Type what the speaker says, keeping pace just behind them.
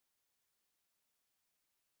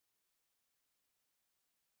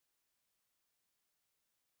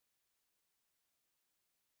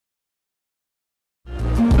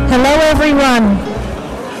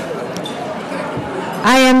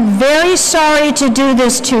very sorry to do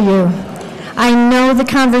this to you. I know the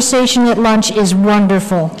conversation at lunch is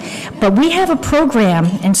wonderful, but we have a program,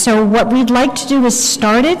 and so what we'd like to do is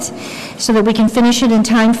start it so that we can finish it in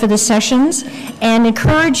time for the sessions, and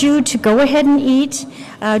encourage you to go ahead and eat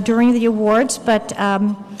during the awards, but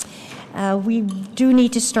we do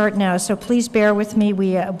need to start now, so please bear with me.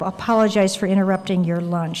 We apologize for interrupting your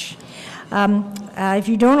lunch. If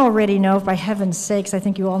you don't already know, by heaven's sakes, I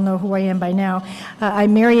think you all know who I am by now.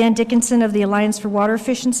 I'm Mary Ann Dickinson of the Alliance for Water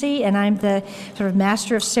Efficiency, and I'm the sort of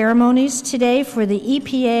master of ceremonies today for the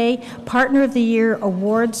EPA Partner of the Year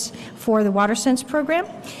Awards for the WaterSense program.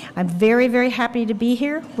 I'm very, very happy to be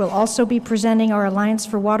here. We'll also be presenting our Alliance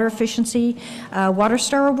for Water Efficiency Water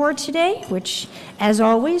Star Award today, which, as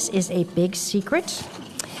always, is a big secret.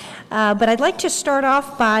 But I'd like to start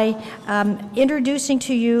off by introducing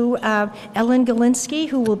to you Ellen Galinsky,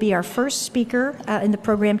 who will be our first speaker in the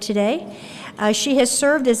program today. She has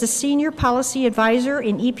served as a senior policy advisor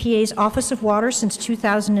in EPA's Office of Water since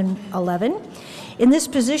 2011. In this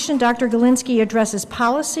position, Dr. Galinsky addresses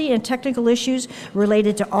policy and technical issues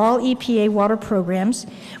related to all EPA water programs,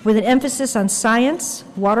 with an emphasis on science,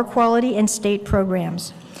 water quality, and state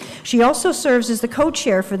programs. She also serves as the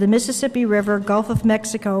co-chair for the Mississippi River Gulf of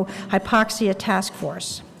Mexico Hypoxia Task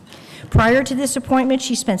Force. Prior to this appointment,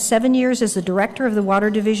 she spent 7 years as the director of the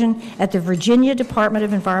Water Division at the Virginia Department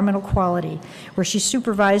of Environmental Quality, where she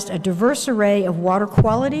supervised a diverse array of water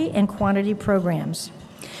quality and quantity programs.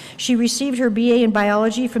 She received her BA in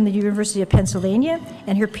biology from the University of Pennsylvania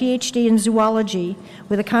and her PhD in zoology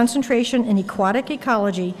with a concentration in aquatic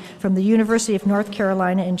ecology from the University of North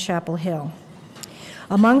Carolina in Chapel Hill.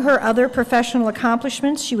 Among her other professional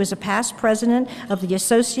accomplishments, she was a past president of the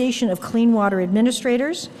Association of Clean Water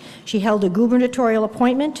Administrators. She held a gubernatorial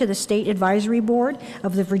appointment to the State Advisory Board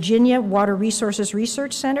of the Virginia Water Resources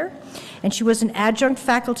Research Center, and she was an adjunct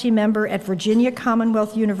faculty member at Virginia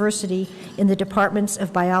Commonwealth University in the Departments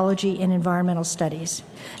of Biology and Environmental Studies.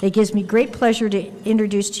 It gives me great pleasure to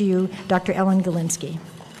introduce to you Dr. Ellen Galinsky.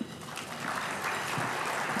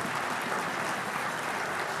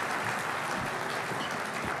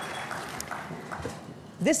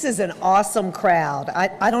 This is an awesome crowd.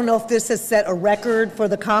 I don't know if this has set a record for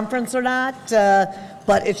the conference or not,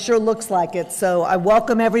 but it sure looks like it. So I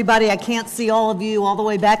welcome everybody. I can't see all of you all the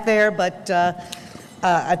way back there, but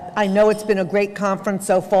I know it's been a great conference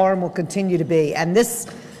so far and will continue to be. And this,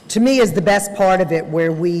 to me, is the best part of it,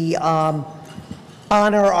 where we honor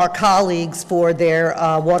our colleagues for their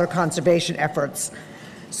water conservation efforts.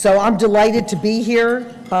 So I'm delighted to be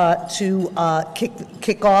here to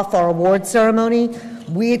kick off our award ceremony.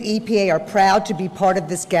 We at EPA are proud to be part of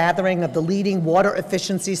this gathering of the leading water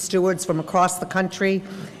efficiency stewards from across the country.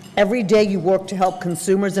 Every day you work to help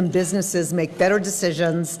consumers and businesses make better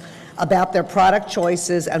decisions about their product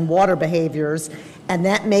choices and water behaviors, and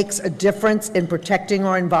that makes a difference in protecting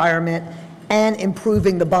our environment and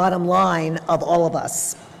improving the bottom line of all of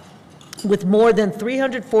us. With more than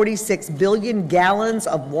 346 billion gallons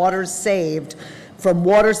of water saved from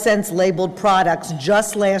WaterSense labeled products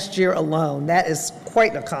just last year alone. That is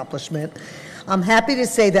quite an accomplishment. I'm happy to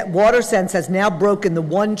say that WaterSense has now broken the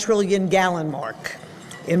 1 trillion gallon mark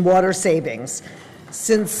in water savings.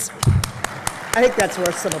 I think that's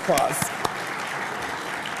worth some applause.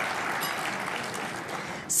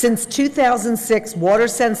 Since 2006,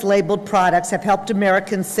 WaterSense labeled products have helped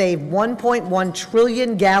Americans save 1.1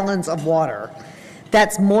 trillion gallons of water.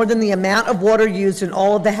 That's more than the amount of water used in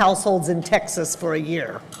all of the households in Texas for a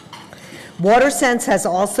year. WaterSense has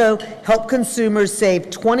also helped consumers save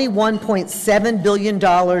 $21.7 billion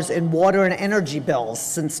in water and energy bills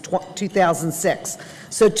since 2006.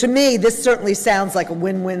 So to me, this certainly sounds like a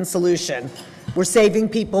win-win solution. We're saving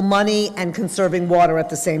people money and conserving water at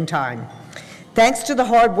the same time. Thanks to the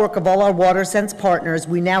hard work of all our WaterSense partners,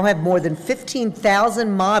 we now have more than 15,000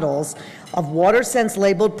 models of WaterSense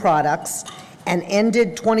labeled products and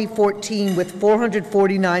ended 2014 with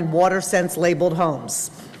 449 WaterSense labeled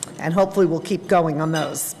homes. And hopefully we'll keep going on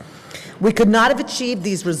those. We could not have achieved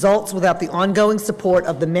these results without the ongoing support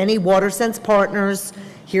of the many WaterSense partners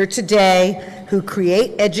here today who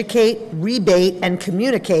create, educate, rebate, and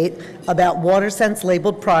communicate about WaterSense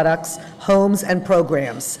labeled products, homes, and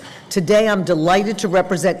programs. Today, I'm delighted to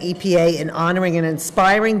represent EPA in honoring an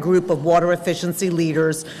inspiring group of water efficiency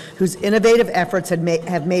leaders whose innovative efforts have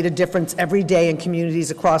made a difference every day in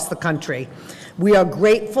communities across the country. We are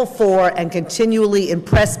grateful for and continually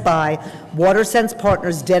impressed by WaterSense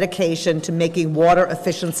partners' dedication to making water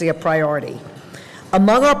efficiency a priority.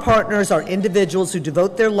 Among our partners are individuals who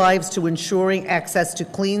devote their lives to ensuring access to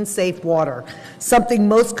clean, safe water, something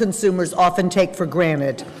most consumers often take for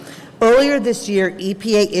granted. Earlier this year,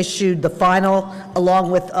 EPA issued the final, along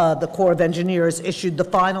with the Corps of Engineers, issued the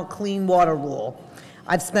final Clean Water Rule.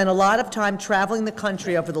 I've spent a lot of time traveling the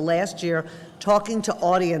country over the last year talking to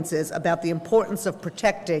audiences about the importance of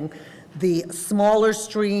protecting the smaller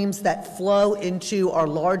streams that flow into our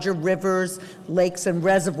larger rivers, lakes, and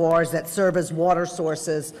reservoirs that serve as water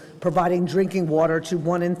sources, providing drinking water to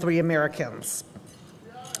 1 in 3 Americans.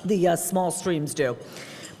 The small streams do.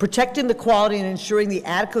 Protecting the quality and ensuring the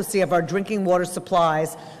adequacy of our drinking water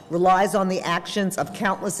supplies relies on the actions of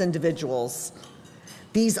countless individuals.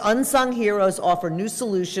 These unsung heroes offer new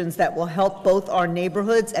solutions that will help both our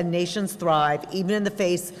neighborhoods and nations thrive, even in the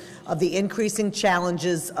face of the increasing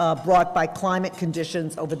challenges brought by climate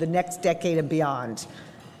conditions over the next decade and beyond.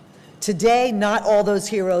 Today, not all those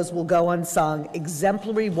heroes will go unsung.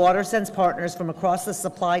 Exemplary WaterSense partners from across the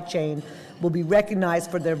supply chain will be recognized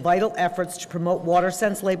for their vital efforts to promote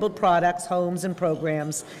WaterSense labeled products, homes, and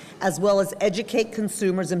programs, as well as educate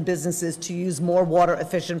consumers and businesses to use more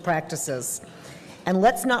water-efficient practices. And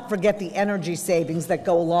let's not forget the energy savings that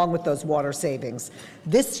go along with those water savings.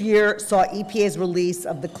 This year saw EPA's release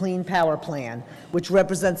of the Clean Power Plan, which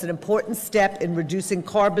represents an important step in reducing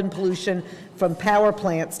carbon pollution from power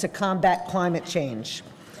plants to combat climate change.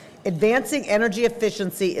 Advancing energy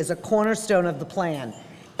efficiency is a cornerstone of the plan,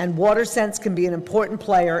 and WaterSense can be an important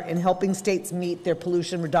player in helping states meet their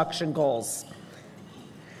pollution reduction goals.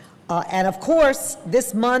 And of course,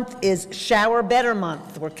 this month is Shower Better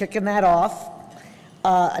Month. We're kicking that off.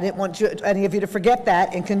 I didn't want any of you to forget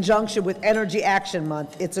that in conjunction with Energy Action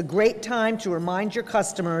Month. It's a great time to remind your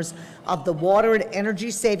customers of the water and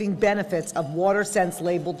energy-saving benefits of WaterSense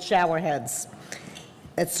labeled shower heads.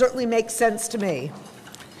 It certainly makes sense to me.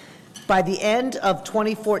 By the end of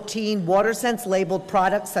 2014, WaterSense labeled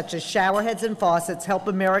products such as shower heads and faucets helped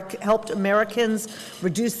Americans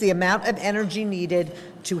reduce the amount of energy needed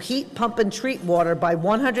to heat, pump, and treat water by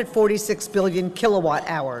 146 billion kilowatt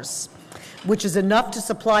hours, which is enough to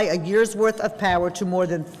supply a year's worth of power to more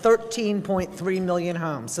than 13.3 million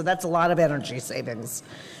homes. So that's a lot of energy savings.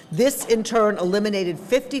 This, in turn, eliminated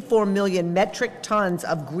 54 million metric tons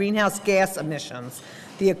of greenhouse gas emissions,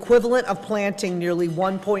 the equivalent of planting nearly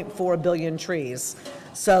 1.4 billion trees.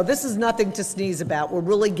 So this is nothing to sneeze about. We're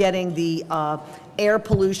really getting the air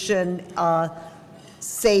pollution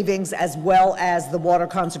savings as well as the water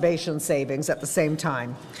conservation savings at the same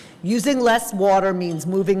time. Using less water means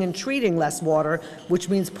moving and treating less water, which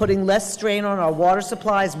means putting less strain on our water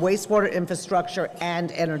supplies, wastewater infrastructure,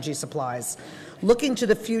 and energy supplies. Looking to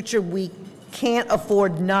the future, we can't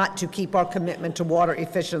afford not to keep our commitment to water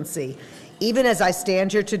efficiency. Even as I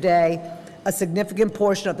stand here today, a significant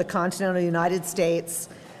portion of the continental United States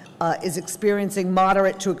is experiencing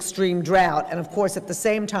moderate to extreme drought. And of course, at the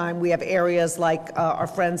same time, we have areas like our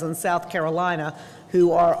friends in South Carolina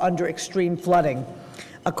who are under extreme flooding.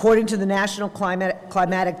 According to the National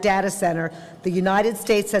Climatic Data Center, the United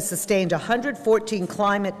States has sustained 114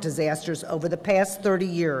 climate disasters over the past 30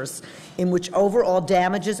 years, in which overall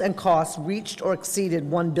damages and costs reached or exceeded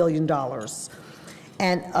 $1 billion.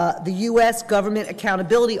 And the U.S. Government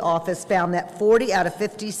Accountability Office found that 40 out of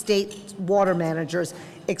 50 state water managers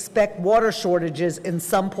expect water shortages in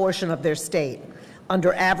some portion of their state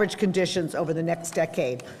under average conditions over the next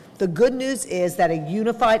decade. The good news is that a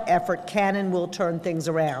unified effort can and will turn things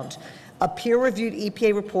around. A peer-reviewed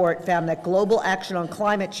EPA report found that global action on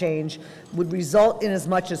climate change would result in as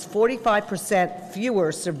much as 45%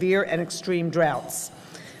 fewer severe and extreme droughts.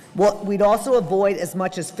 We'd also avoid as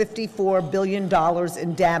much as $54 billion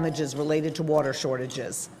in damages related to water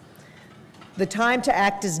shortages. The time to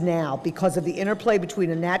act is now. Because of the interplay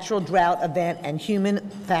between a natural drought event and human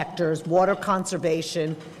factors, water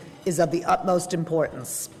conservation is of the utmost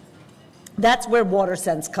importance. That's where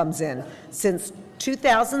WaterSense comes in. Since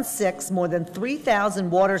 2006, more than 3,000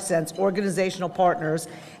 WaterSense organizational partners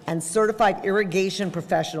and certified irrigation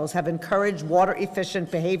professionals have encouraged water-efficient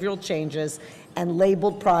behavioral changes and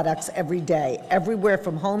labeled products every day, everywhere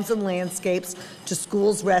from homes and landscapes to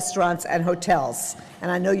schools, restaurants, and hotels. And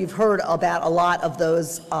I know you've heard about a lot of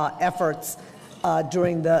those efforts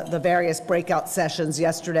during the various breakout sessions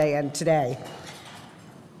yesterday and today.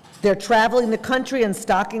 They're traveling the country and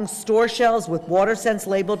stocking store shelves with WaterSense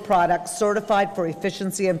labeled products certified for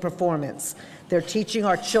efficiency and performance. They're teaching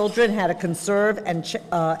our children how to conserve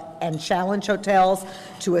and challenge hotels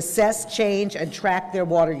to assess, change, and track their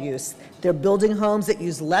water use. They're building homes that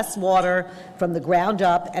use less water from the ground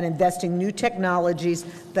up and investing new technologies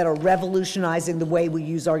that are revolutionizing the way we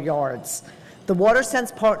use our yards. The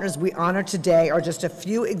WaterSense partners we honor today are just a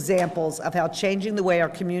few examples of how changing the way our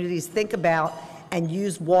communities think about and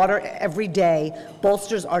use water every day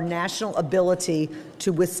bolsters our national ability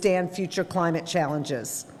to withstand future climate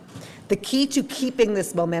challenges. The key to keeping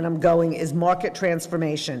this momentum going is market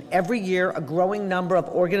transformation. Every year, a growing number of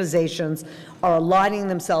organizations are aligning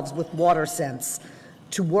themselves with WaterSense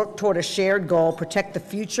to work toward a shared goal: protect the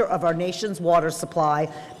future of our nation's water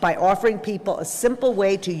supply by offering people a simple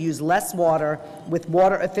way to use less water with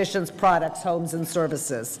water-efficient products, homes, and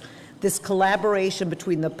services. This collaboration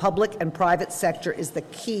between the public and private sector is the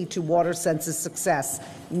key to WaterSense's success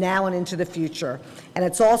now and into the future. And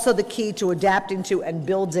it's also the key to adapting to and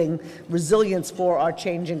building resilience for our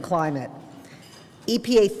changing climate.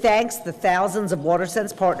 EPA thanks the thousands of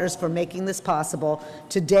WaterSense partners for making this possible.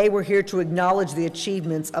 Today, we're here to acknowledge the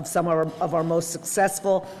achievements of some of our most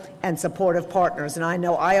successful and supportive partners. And I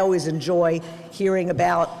know I always enjoy hearing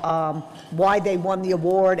about why they won the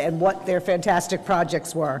award and what their fantastic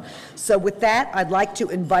projects were. So with that, I'd like to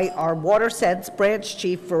invite our WaterSense Branch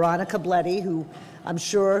Chief, Veronica Bleddy, who I'm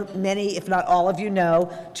sure many, if not all of you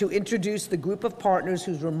know, to introduce the group of partners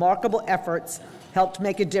whose remarkable efforts helped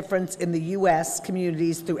make a difference in the U.S.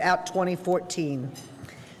 communities throughout 2014.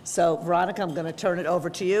 So, Veronica, I'm going to turn it over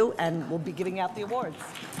to you, and we'll be giving out the awards.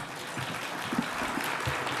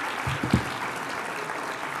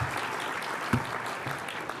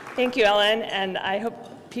 Thank you, Ellen, and I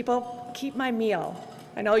hope people keep my meal.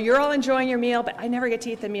 I know you're all enjoying your meal, but I never get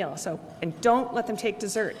to eat the meal, and don't let them take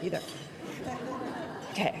dessert either.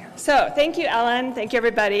 Okay, so thank you, Ellen. Thank you,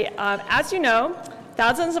 everybody. As you know,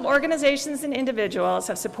 thousands of organizations and individuals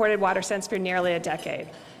have supported WaterSense for nearly a decade.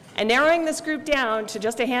 And narrowing this group down to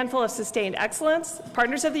just a handful of sustained excellence,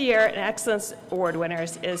 Partners of the Year, and Excellence Award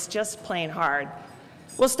winners is just plain hard.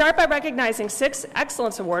 We'll start by recognizing 6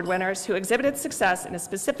 Excellence Award winners who exhibited success in a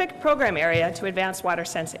specific program area to advance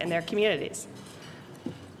WaterSense in their communities.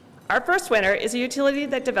 Our first winner is a utility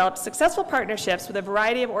that developed successful partnerships with a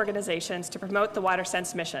variety of organizations to promote the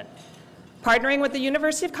WaterSense mission. Partnering with the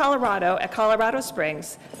University of Colorado at Colorado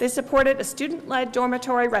Springs, they supported a student-led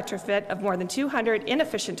dormitory retrofit of more than 200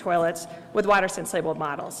 inefficient toilets with WaterSense labeled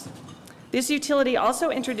models. This utility also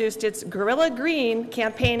introduced its Gorilla Green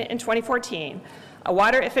campaign in 2014, a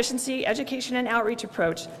water efficiency education and outreach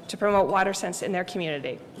approach to promote WaterSense in their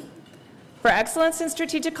community. For excellence in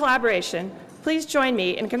strategic collaboration, please join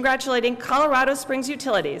me in congratulating Colorado Springs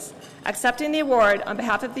Utilities. Accepting the award on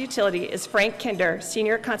behalf of the utility is Frank Kinder,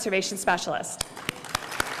 Senior Conservation Specialist.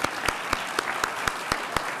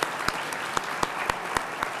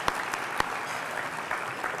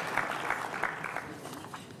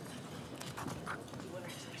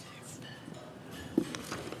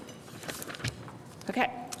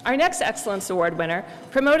 Okay. Our next Excellence Award winner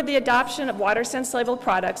promoted the adoption of WaterSense labeled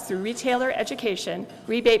products through retailer education,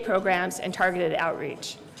 rebate programs, and targeted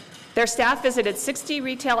outreach. Their staff visited 60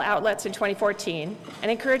 retail outlets in 2014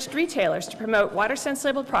 and encouraged retailers to promote WaterSense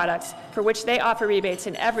labeled products for which they offer rebates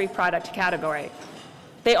in every product category.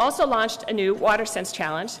 They also launched a new WaterSense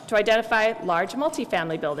challenge to identify large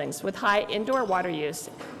multifamily buildings with high indoor water use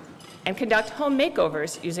and conduct home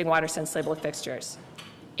makeovers using WaterSense labeled fixtures.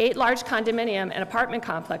 8 large condominium and apartment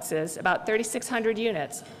complexes, about 3,600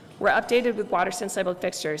 units, were updated with WaterSense labeled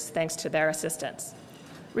fixtures thanks to their assistance.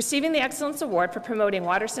 Receiving the Excellence Award for promoting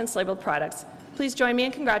WaterSense labeled products, please join me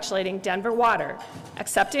in congratulating Denver Water.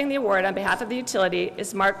 Accepting the award on behalf of the utility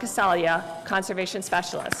is Mark Casalia, Conservation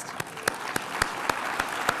Specialist.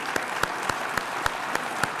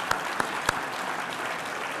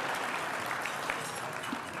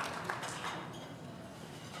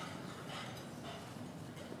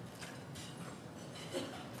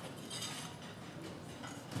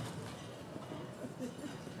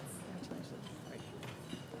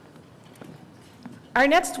 Our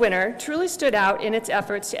next winner truly stood out in its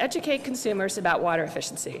efforts to educate consumers about water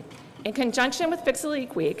efficiency. In conjunction with Fix a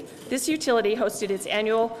Leak Week, this utility hosted its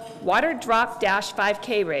annual Water Drop Dash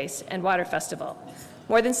 5K race and water festival.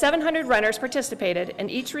 More than 700 runners participated and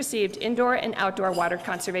each received indoor and outdoor water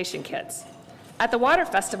conservation kits. At the Water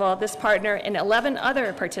Festival, this partner and 11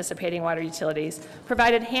 other participating water utilities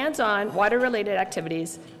provided hands-on water-related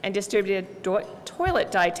activities and distributed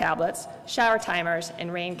toilet dye tablets, shower timers,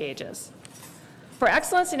 and rain gauges. For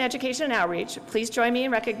excellence in education and outreach, please join me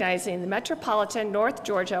in recognizing the Metropolitan North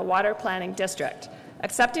Georgia Water Planning District.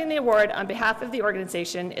 Accepting the award on behalf of the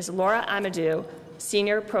organization is Laura Amadou,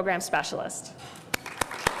 Senior Program Specialist.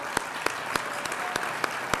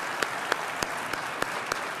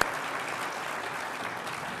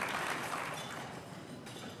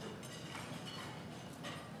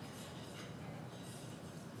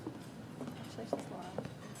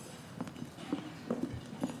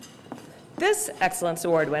 This Excellence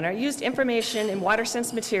Award winner used information in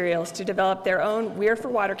WaterSense materials to develop their own We're for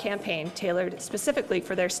Water campaign tailored specifically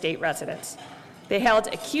for their state residents. They held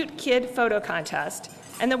a cute kid photo contest,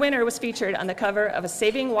 and the winner was featured on the cover of a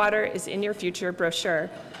Saving Water is in Your Future brochure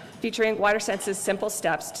featuring WaterSense's simple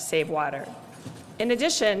steps to save water. In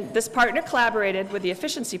addition, this partner collaborated with the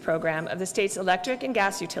efficiency program of the state's electric and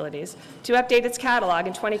gas utilities to update its catalog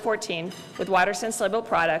in 2014 with WaterSense labeled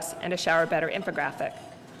products and a Shower Better infographic.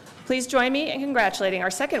 Please join me in congratulating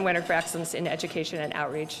our second winner for excellence in education and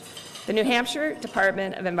outreach, the New Hampshire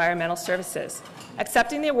Department of Environmental Services.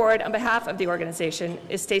 Accepting the award on behalf of the organization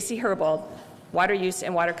is Stacy Herbold, Water Use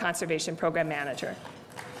and Water Conservation Program Manager.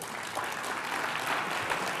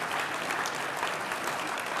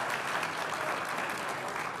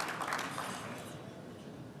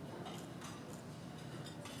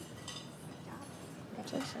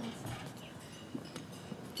 Congratulations.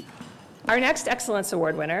 Our next Excellence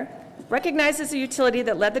Award winner recognizes a utility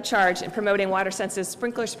that led the charge in promoting WaterSense's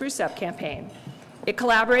Sprinkler Spruce Up campaign. It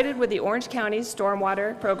collaborated with the Orange County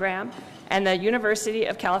Stormwater Program and the University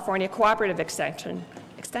of California Cooperative Extension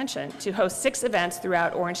to host 6 events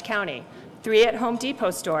throughout Orange County, 3 at Home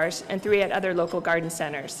Depot stores and 3 at other local garden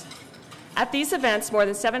centers. At these events, more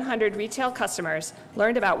than 700 retail customers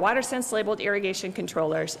learned about WaterSense labeled irrigation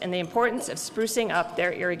controllers and the importance of sprucing up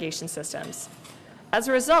their irrigation systems. As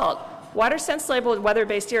a result, WaterSense labeled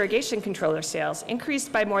weather-based irrigation controller sales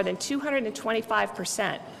increased by more than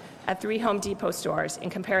 225% at 3 Home Depot stores in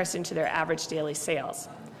comparison to their average daily sales.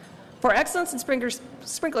 For excellence in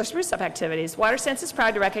sprinkler spruce-up activities, WaterSense is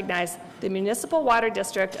proud to recognize the Municipal Water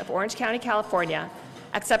District of Orange County, California.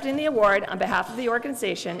 Accepting the award on behalf of the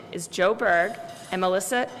organization is Joe Berg and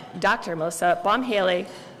Dr. Melissa Baum-Haley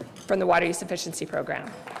from the Water Use Efficiency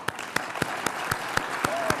Program.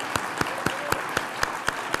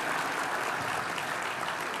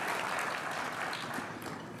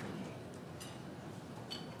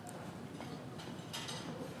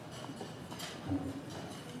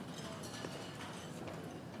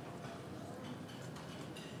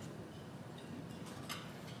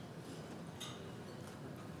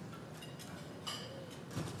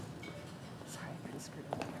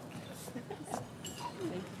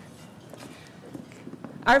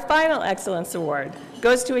 Our final Excellence Award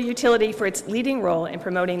goes to a utility for its leading role in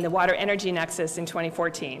promoting the Water Energy Nexus in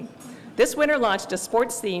 2014. This winter launched a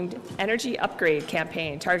sports-themed energy upgrade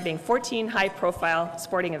campaign targeting 14 high-profile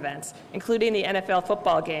sporting events, including the NFL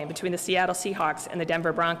football game between the Seattle Seahawks and the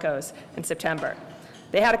Denver Broncos in September.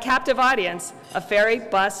 They had a captive audience of ferry,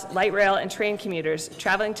 bus, light rail, and train commuters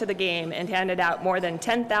traveling to the game and handed out more than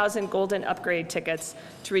 10,000 golden upgrade tickets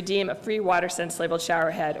to redeem a free WaterSense labeled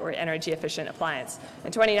shower head or energy-efficient appliance,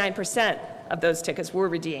 and 29% of those tickets were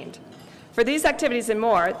redeemed. For these activities and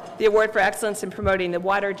more, the award for excellence in promoting the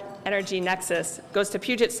Water Energy Nexus goes to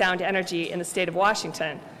Puget Sound Energy in the state of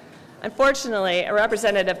Washington. Unfortunately, a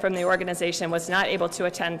representative from the organization was not able to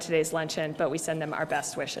attend today's luncheon, but we send them our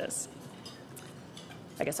best wishes.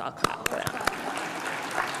 I guess I'll clap for them.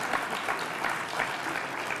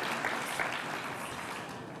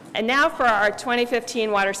 And now for our 2015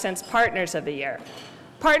 WaterSense Partners of the Year.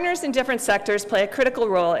 Partners in different sectors play a critical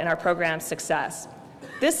role in our program's success.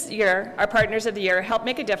 This year, our Partners of the Year help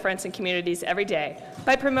make a difference in communities every day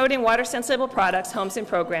by promoting WaterSense labeled products, homes, and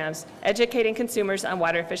programs, educating consumers on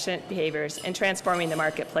water-efficient behaviors, and transforming the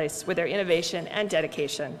marketplace with their innovation and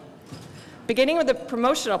dedication. Beginning with the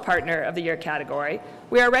Promotional Partner of the Year category,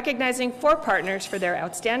 we are recognizing 4 partners for their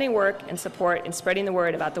outstanding work and support in spreading the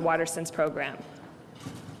word about the WaterSense program.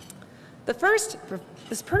 The first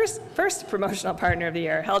Promotional Partner of the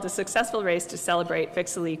Year held a successful race to celebrate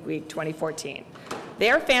Fix a Leak Week 2014.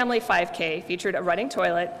 Their Family 5K featured a running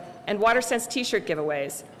toilet and WaterSense t-shirt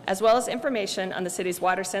giveaways, as well as information on the city's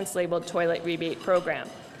WaterSense labeled toilet rebate program.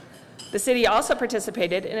 The city also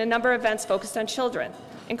participated in a number of events focused on children,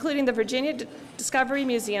 including the Virginia Discovery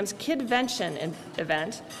Museum's Kidvention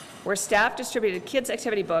event, where staff distributed kids'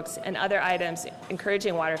 activity books and other items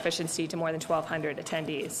encouraging water efficiency to more than 1,200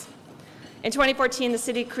 attendees. In 2014, the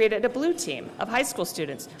city created a blue team of high school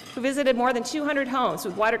students who visited more than 200 homes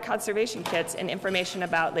with water conservation kits and information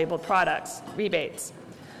about labeled products, rebates.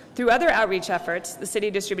 Through other outreach efforts, the city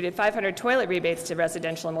distributed 500 toilet rebates to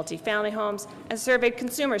residential and multifamily homes and surveyed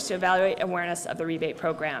consumers to evaluate awareness of the rebate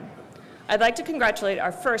program. I'd like to congratulate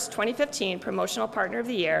our first 2015 Promotional Partner of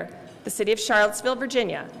the Year, the City of Charlottesville,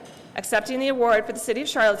 Virginia. Accepting the award for the City of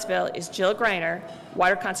Charlottesville is Jill Greiner,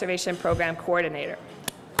 Water Conservation Program Coordinator.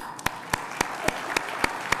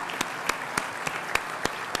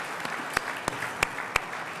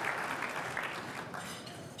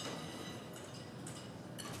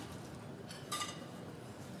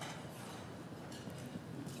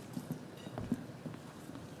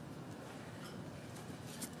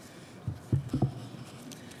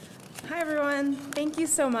 everyone. Thank you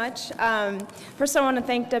so much. First, I want to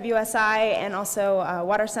thank WSI and also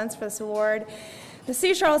WaterSense for this award. The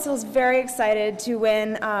City of Charlottesville is very excited to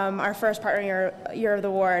win our first Partner Year of the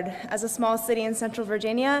Award. As a small city in Central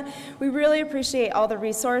Virginia, we really appreciate all the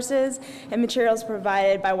resources and materials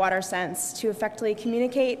provided by WaterSense to effectively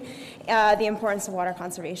communicate the importance of water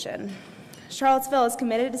conservation. Charlottesville is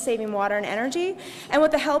committed to saving water and energy, and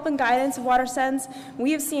with the help and guidance of WaterSense,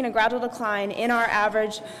 we have seen a gradual decline in our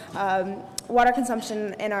average water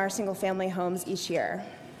consumption in our single-family homes each year.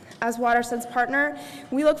 As WaterSense partner,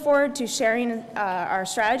 we look forward to sharing our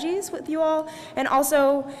strategies with you all and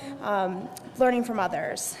also learning from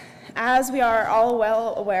others. As we are all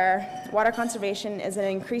well aware, water conservation is an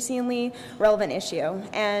increasingly relevant issue,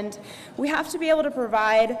 and we have to be able to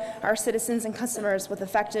provide our citizens and customers with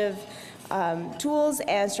effective tools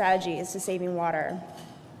and strategies to saving water.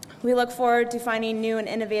 We look forward to finding new and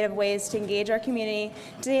innovative ways to engage our community,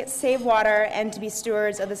 to save water, and to be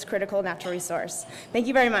stewards of this critical natural resource. Thank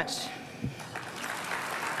you very much.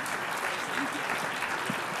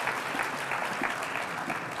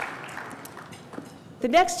 The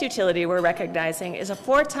next utility we're recognizing is a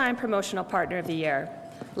 4-time Promotional Partner of the Year.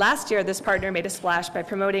 Last year, this partner made a splash by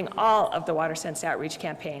promoting all of the WaterSense outreach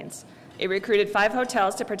campaigns. It recruited 5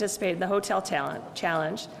 hotels to participate in the Hotel Talent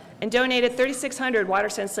Challenge and donated 3,600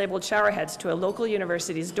 WaterSense labeled shower heads to a local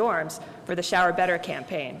university's dorms for the Shower Better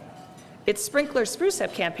campaign. Its Sprinkler Spruce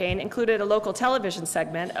Up campaign included a local television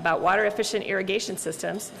segment about water-efficient irrigation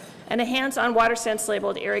systems and a hands-on WaterSense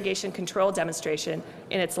labeled irrigation control demonstration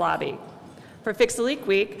in its lobby. For Fix a Leak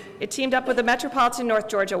Week, it teamed up with the Metropolitan North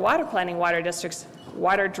Georgia Water Planning Water District's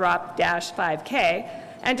Water Drop 5K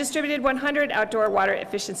and distributed 100 outdoor water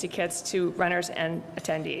efficiency kits to runners and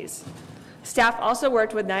attendees. Staff also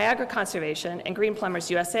worked with Niagara Conservation and Green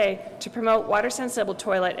Plumbers USA to promote WaterSense labeled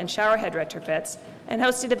toilet and shower head retrofits and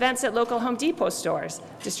hosted events at local Home Depot stores,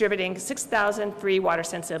 distributing 6,000 free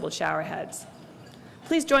WaterSense labeled shower heads.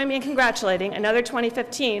 Please join me in congratulating another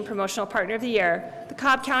 2015 Promotional Partner of the Year, the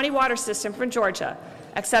Cobb County Water System from Georgia.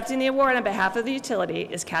 Accepting the award on behalf of the utility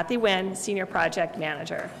is Kathy Wynn, Senior Project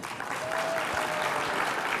Manager.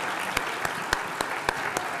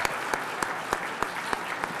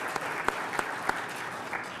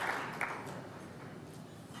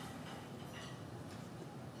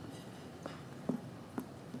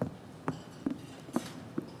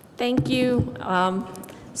 Thank you.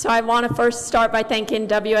 So I want to first start by thanking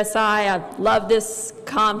WSI. I love this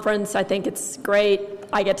conference. I think it's great.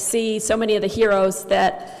 I get to see so many of the heroes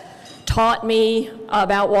that taught me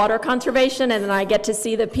about water conservation, and then I get to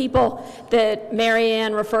see the people that Mary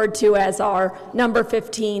Ann referred to as our number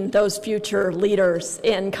 15, those future leaders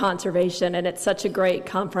in conservation, and it's such a great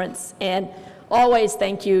conference. And always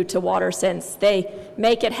thank you to WaterSense. They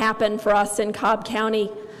make it happen for us in Cobb County.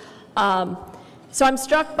 So I'm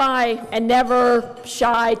struck by, and never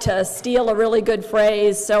shy to steal a really good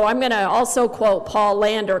phrase, so I'm going to also quote Paul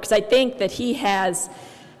Lander, because I think that he has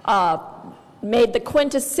made the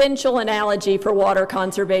quintessential analogy for water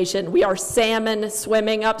conservation. We are salmon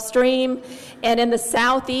swimming upstream, and in the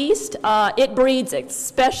southeast, it breeds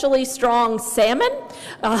especially strong salmon,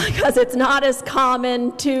 because it's not as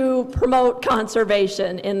common to promote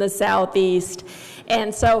conservation in the southeast.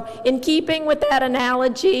 And so in keeping with that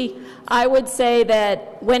analogy, I would say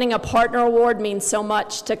that winning a partner award means so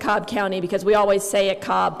much to Cobb County, because we always say at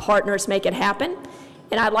Cobb, partners make it happen.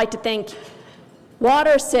 And I'd like to think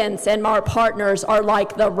WaterSense and our partners are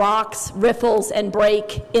like the rocks, riffles, and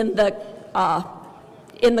break in the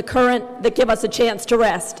current that give us a chance to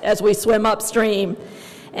rest as we swim upstream.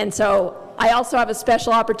 And so I also have a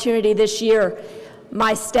special opportunity this year.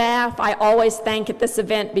 My staff, I always thank at this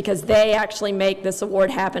event because they actually make this award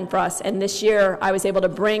happen for us. And this year, I was able to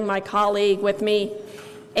bring my colleague with me,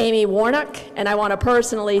 Amy Warnock, and I want to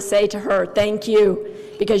personally say to her, thank you,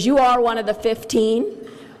 because you are one of the 15.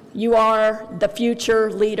 You are the future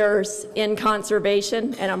leaders in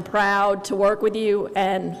conservation, and I'm proud to work with you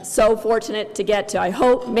and so fortunate to get to, I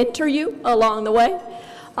hope, mentor you along the way.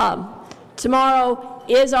 Tomorrow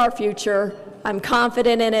is our future. I'm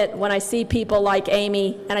confident in it when I see people like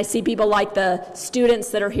Amy and I see people like the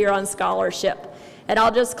students that are here on scholarship. And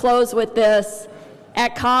I'll just close with this.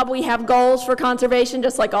 At Cobb, we have goals for conservation,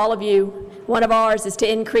 just like all of you. One of ours is to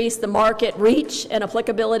increase the market reach and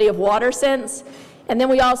applicability of WaterSense. And then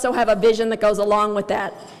we also have a vision that goes along with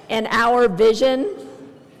that. And our vision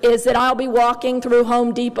is that I'll be walking through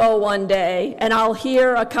Home Depot one day and I'll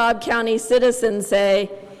hear a Cobb County citizen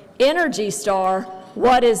say, "Energy Star,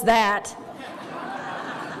 what is that?"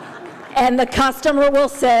 And the customer will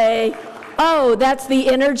say, "Oh, that's the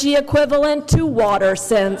energy equivalent to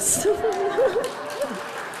WaterSense."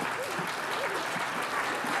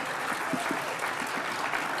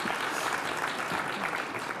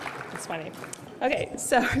 20. Okay,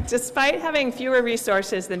 so despite having fewer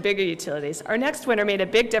resources than bigger utilities, our next winner made a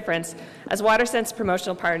big difference as WaterSense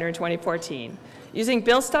promotional partner in 2014. Using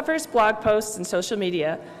bill stuffers, blog posts, and social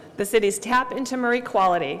media, the city's Tap into Murray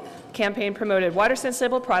Quality campaign promoted WaterSense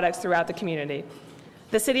labeled products throughout the community.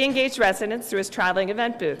 The city engaged residents through its traveling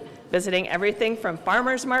event booth, visiting everything from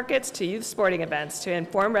farmers markets to youth sporting events to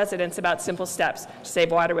inform residents about simple steps to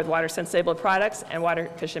save water with WaterSense labeled products and water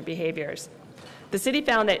efficient behaviors. The city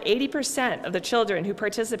found that 80% of the children who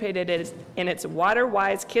participated in its Water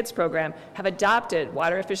Wise Kids program have adopted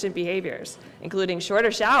water efficient behaviors, including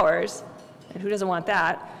shorter showers, and who doesn't want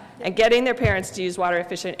that, and getting their parents to use water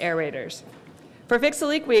efficient aerators. For Fix a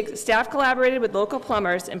Leak Week, staff collaborated with local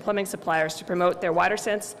plumbers and plumbing suppliers to promote their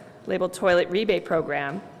WaterSense labeled toilet rebate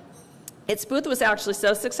program. Its booth was actually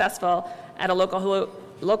so successful at a local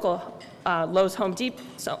Lowe's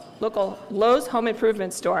Home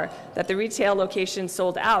Improvement store that the retail location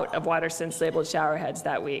sold out of WaterSense labeled shower heads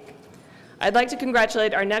that week. I'd like to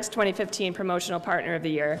congratulate our next 2015 promotional partner of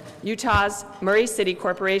the year, Utah's Murray City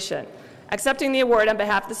Corporation. Accepting the award on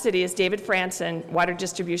behalf of the city is David Franson, Water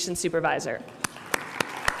Distribution Supervisor.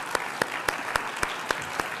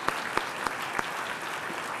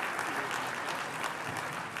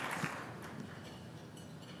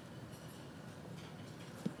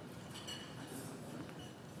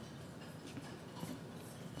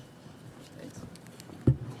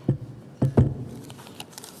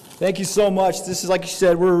 Thank you so much. This is, like you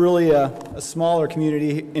said, we're really a smaller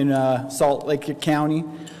community in Salt Lake County.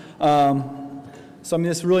 So, I mean,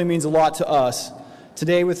 this really means a lot to us.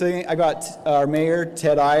 Today with me, I got our mayor,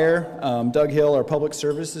 Ted Iyer, Doug Hill, our public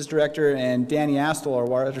services director, and Danny Astle, our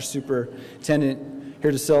water superintendent,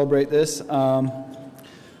 here to celebrate this.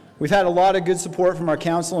 We've had a lot of good support from our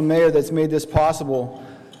council and mayor that's made this possible.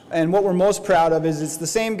 And what we're most proud of is it's the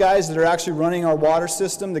same guys that are actually running our water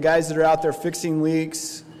system, the guys that are out there fixing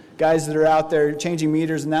leaks, guys that are out there changing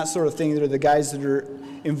meters and that sort of thing, that are the guys that are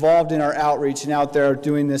involved in our outreach and out there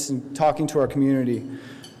doing this and talking to our community.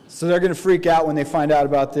 So they're going to freak out when they find out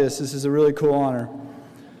about this. This is a really cool honor.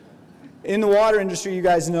 In the water industry, you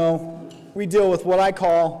guys know, we deal with what I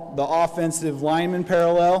call the offensive lineman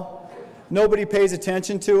parallel. Nobody pays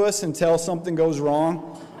attention to us until something goes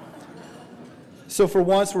wrong. So for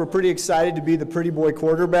once, we're pretty excited to be the pretty boy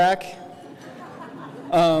quarterback.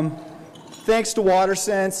 Thanks to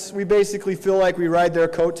WaterSense, we basically feel like we ride their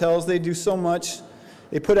coattails. They do so much.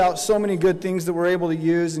 They put out so many good things that we're able to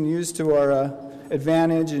use to our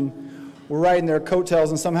advantage, and we're riding their coattails,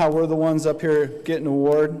 and somehow we're the ones up here getting an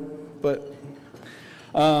award. But,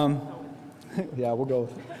 yeah, we'll go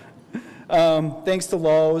with it. Thanks to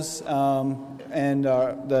Lowe's and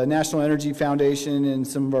the National Energy Foundation and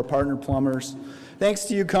some of our partner plumbers. Thanks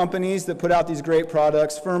to you companies that put out these great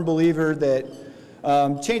products. Firm believer that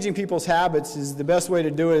changing people's habits is the best way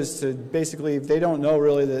to do it, is to basically, if they don't know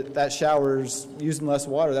really that shower is using less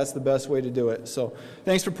water, that's the best way to do it. So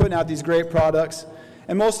thanks for putting out these great products.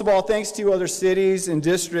 And most of all, thanks to you other cities and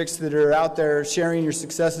districts that are out there sharing your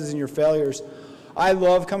successes and your failures. I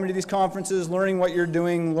love coming to these conferences, learning what you're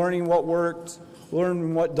doing, learning what worked,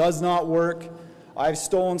 learning what does not work. I've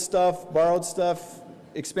stolen stuff, borrowed stuff,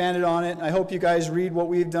 expanded on it. I hope you guys read what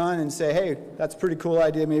we've done and say, hey, that's a pretty cool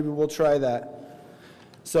idea, maybe we'll try that.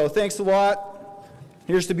 So thanks a lot.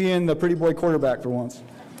 Here's to being the pretty boy quarterback for once.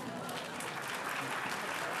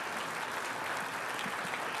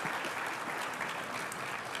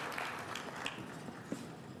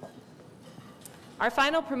 Our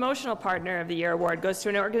final promotional partner of the year award goes to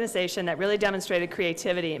an organization that really demonstrated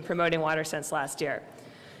creativity in promoting WaterSense last year.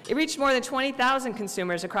 It reached more than 20,000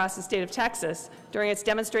 consumers across the state of Texas during its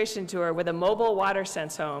demonstration tour with a mobile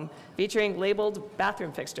WaterSense home featuring labeled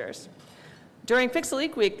bathroom fixtures. During Fix a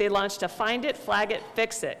Leak Week, they launched a Find It, Flag It,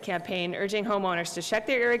 Fix It campaign urging homeowners to check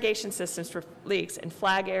their irrigation systems for leaks and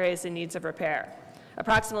flag areas in need of repair.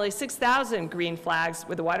 Approximately 6,000 green flags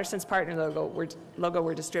with the WaterSense partner logo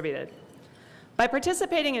were distributed. By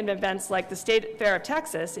participating in events like the State Fair of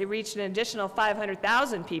Texas, it reached an additional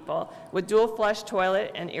 500,000 people with dual flush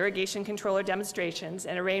toilet and irrigation controller demonstrations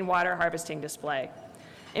and a rainwater harvesting display.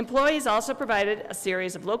 Employees also provided a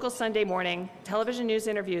series of local Sunday morning television news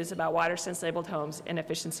interviews about WaterSense labeled homes and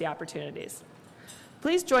efficiency opportunities.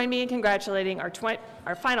 Please join me in congratulating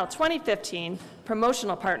our final 2015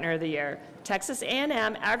 promotional partner of the year, Texas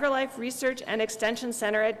A&M AgriLife Research and Extension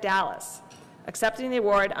Center at Dallas. Accepting the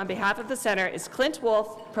award on behalf of the center is Clint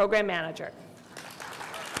Wolf, Program Manager.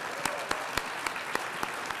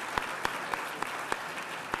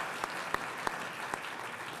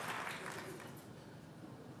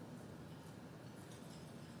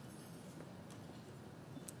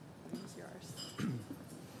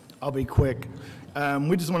 I'll be quick.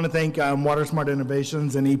 We just want to thank WaterSmart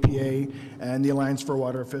Innovations and EPA and the Alliance for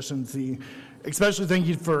Water Efficiency. Especially thank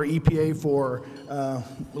you for EPA for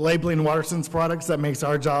labeling WaterSense products. That makes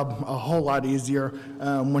our job a whole lot easier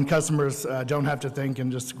when customers don't have to think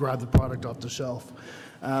and just grab the product off the shelf.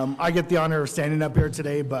 I get the honor of standing up here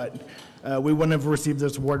today, but we wouldn't have received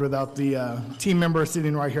this award without the team members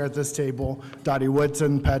sitting right here at this table, Dottie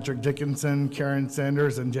Woodson, Patrick Dickinson, Karen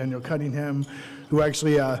Sanders, and Daniel Cunningham, who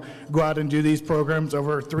actually go out and do these programs,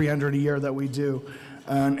 over 300 a year that we do.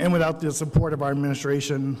 And without the support of our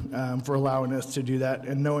administration for allowing us to do that,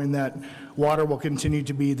 and knowing that water will continue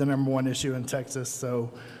to be the #1 issue in Texas,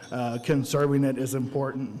 so conserving it is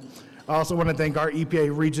important. I also want to thank our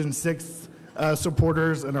EPA Region 6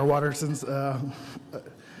 supporters and our WaterSense,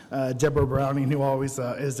 Deborah Browning, who always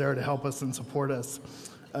is there to help us and support us.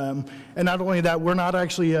 And not only that, we're not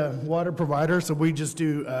actually a water provider, so we just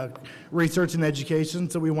do research and education,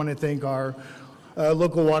 so we want to thank our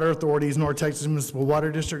local water authorities, North Texas Municipal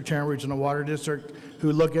Water District, Tarrant Regional Water District,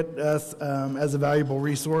 who look at us as a valuable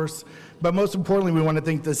resource. But most importantly, we want to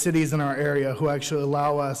thank the cities in our area who actually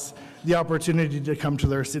allow us the opportunity to come to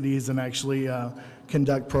their cities and actually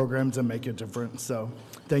conduct programs and make a difference. So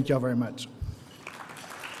thank you all very much.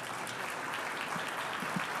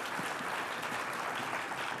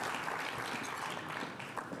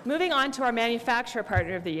 Moving on to our Manufacturer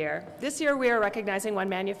Partner of the Year. This year we are recognizing one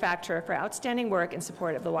manufacturer for outstanding work in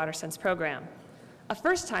support of the WaterSense program. A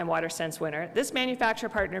first-time WaterSense winner, this manufacturer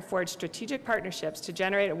partner forged strategic partnerships to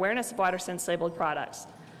generate awareness of WaterSense labeled products.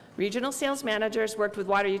 Regional sales managers worked with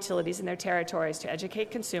water utilities in their territories to educate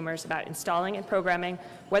consumers about installing and programming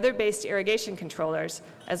weather-based irrigation controllers,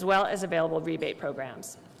 as well as available rebate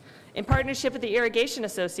programs. In partnership with the irrigation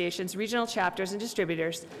associations, regional chapters, and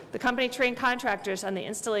distributors, the company trained contractors on the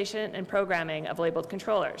installation and programming of labeled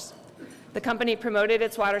controllers. The company promoted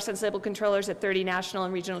its WaterSense labeled controllers at 30 national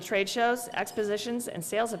and regional trade shows, expositions, and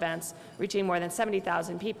sales events, reaching more than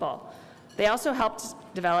 70,000 people. They also helped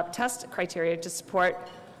develop test criteria to support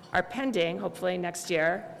our pending, hopefully next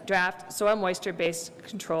year, draft soil moisture-based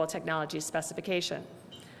control technology specification.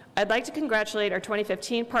 I'd like to congratulate our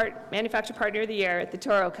 2015 Manufacturer Partner of the Year, the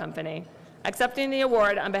Toro Company. Accepting the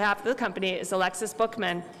award on behalf of the company is Alexis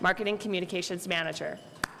Bookman, Marketing Communications Manager.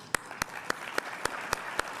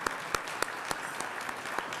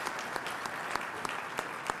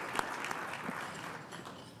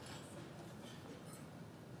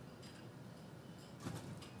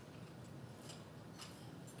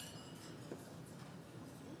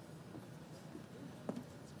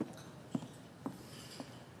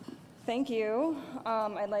 Thank you.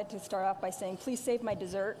 I'd like to start off by saying, please save my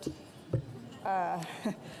dessert. Toro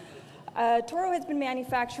has been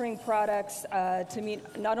manufacturing products to meet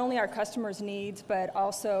not only our customers' needs, but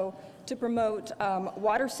also to promote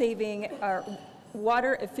water-saving,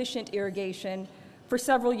 water-efficient irrigation for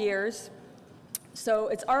several years. So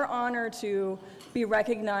it's our honor to be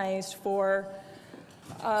recognized for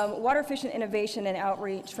water-efficient innovation and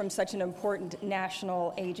outreach from such an important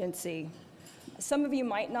national agency. Some of you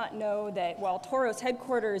might not know that while Toro's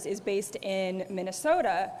headquarters is based in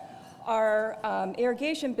Minnesota, our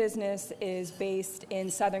irrigation business is based in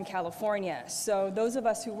Southern California. So those of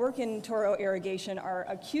us who work in Toro irrigation are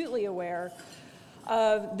acutely aware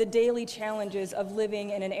of the daily challenges of living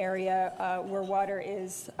in an area where water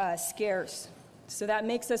is scarce. So that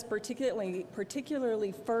makes us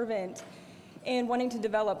particularly fervent in wanting to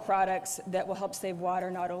develop products that will help save water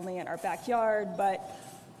not only in our backyard, but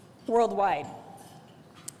worldwide.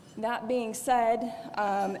 That being said,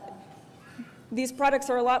 these products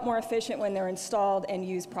are a lot more efficient when they're installed and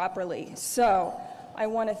used properly. So I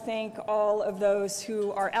want to thank all of those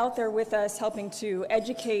who are out there with us helping to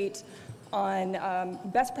educate on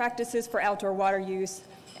best practices for outdoor water use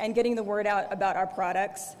and getting the word out about our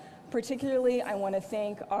products. Particularly, I want to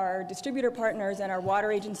thank our distributor partners and our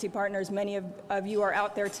water agency partners. Many of you are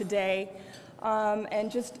out there today.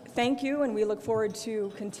 And just thank you, and we look forward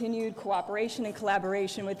to continued cooperation and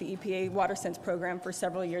collaboration with the EPA WaterSense program for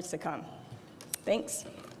several years to come. Thanks.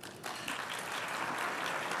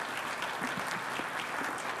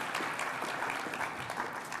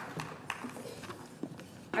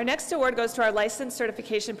 Our next award goes to our Licensed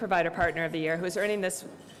Certification Provider Partner of the Year, who is earning this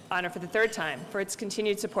honor for the third time for its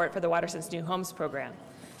continued support for the WaterSense New Homes program.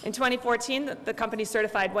 In 2014, the company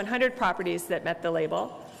certified 100 properties that met the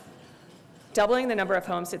label, doubling the number of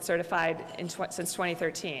homes it certified since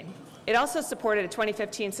 2013. It also supported a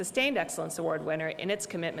 2015 Sustained Excellence Award winner in its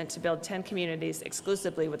commitment to build 10 communities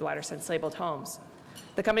exclusively with WaterSense labeled homes.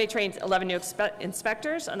 The company trained 11 new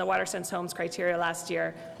inspectors on the WaterSense Homes criteria last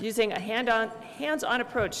year, using a hands-on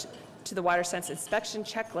approach to the WaterSense inspection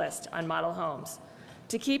checklist on model homes.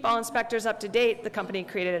 To keep all inspectors up to date, the company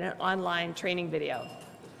created an online training video.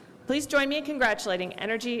 Please join me in congratulating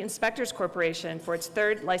Energy Inspectors Corporation for its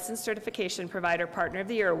 3rd Licensed Certification Provider Partner of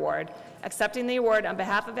the Year Award. Accepting the award on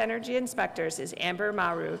behalf of Energy Inspectors is Amber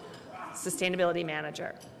Maru, Sustainability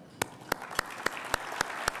Manager.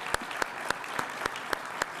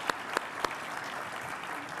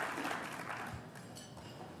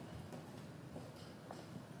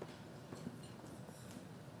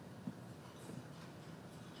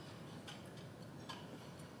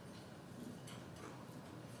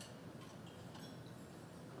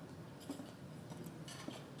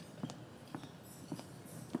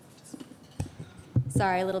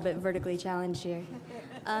 Sorry, a little bit vertically challenged here.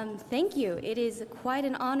 Thank you. It is quite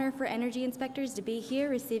an honor for energy inspectors to be here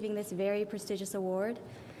receiving this very prestigious award.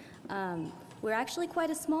 We're actually quite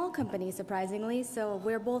a small company, surprisingly, so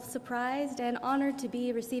we're both surprised and honored to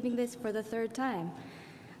be receiving this for the 3rd time.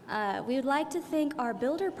 We would like to thank our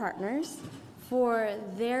builder partners for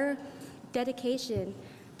their dedication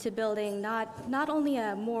to building not only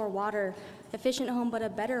a more water efficient home, but a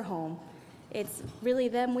better home. It's really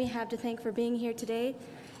them we have to thank for being here today,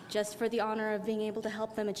 just for the honor of being able to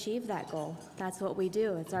help them achieve that goal. That's what we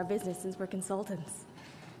do. It's our business since we're consultants.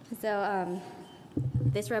 So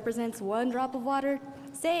this represents 1 drop of water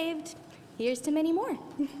saved. Here's to many more.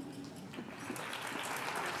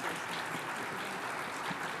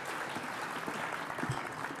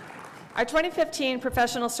 Our 2015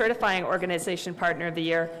 Professional Certifying Organization Partner of the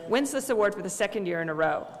Year wins this award for the 2nd year in a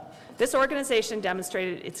row. This organization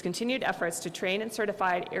demonstrated its continued efforts to train and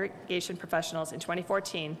certify irrigation professionals in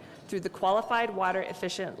 2014 through the Qualified Water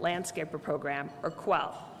Efficient Landscaper Program, or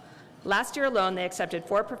QUEL. Last year alone, they accepted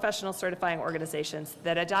 4 professional certifying organizations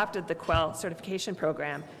that adopted the QUEL certification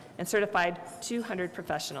program and certified 200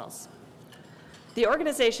 professionals. The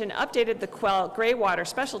organization updated the QUEL Gray Water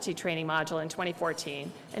Specialty Training Module in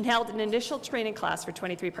 2014 and held an initial training class for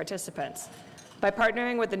 23 participants. By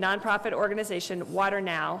partnering with the nonprofit organization Water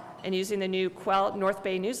Now and using the new QUEL North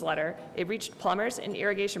Bay newsletter, it reached plumbers and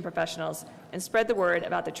irrigation professionals and spread the word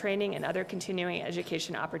about the training and other continuing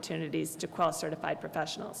education opportunities to QUEL certified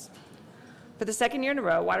professionals. For the 2nd year in a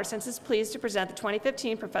row, WaterSense is pleased to present the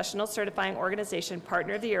 2015 Professional Certifying Organization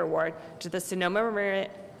Partner of the Year Award to the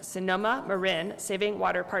Sonoma Marin Saving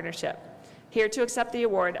Water Partnership. Here to accept the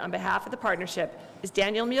award on behalf of the partnership is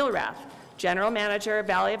Daniel Muehlrath, General Manager,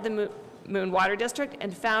 Valley of the Moon Water District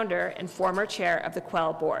and founder and former chair of the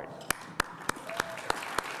QUEL board.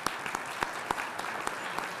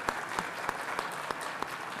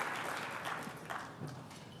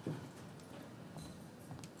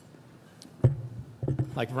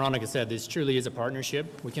 Like Veronica said, this truly is a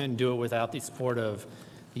partnership. We couldn't do it without the support of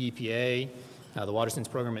the EPA, the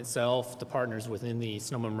WaterSense program itself, the partners within the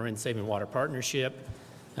Sonoma Marin Saving Water Partnership.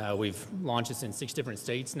 We've launched this in 6 different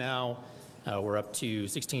states now. We're up to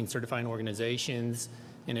 16 certifying organizations,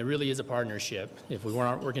 and it really is a partnership. If we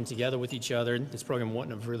weren't working together with each other, this program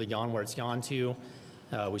wouldn't have really gone where it's gone to.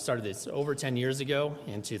 We started this over 10 years ago,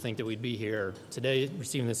 and to think that we'd be here today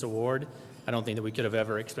receiving this award, I don't think that we could have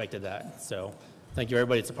ever expected that. So thank you,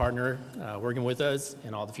 everybody. It's a partner working with us,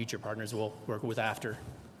 and all the future partners we'll work with after.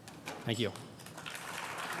 Thank you.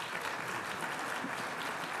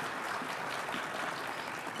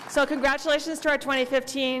 So congratulations to our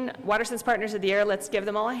 2015 WaterSense Partners of the Year. Let's give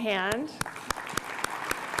them all a hand.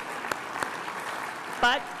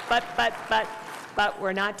 But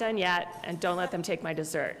we're not done yet, and don't let them take my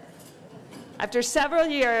dessert. After several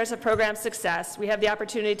years of program success, we have the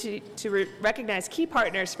opportunity to recognize key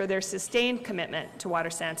partners for their sustained commitment to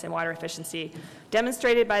WaterSense and water efficiency,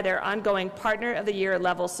 demonstrated by their ongoing Partner of the Year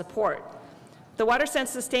level support. The WaterSense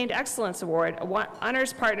Sustained Excellence Award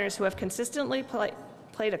honors partners who have consistently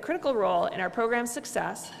played a critical role in our program's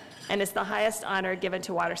success and is the highest honor given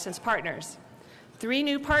to WaterSense partners. 3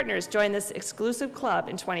 new partners joined this exclusive club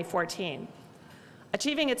in 2014.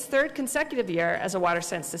 Achieving its 3rd consecutive year as a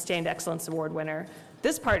WaterSense Sustained Excellence Award winner,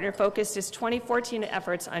 this partner focused its 2014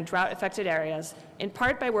 efforts on drought-affected areas, in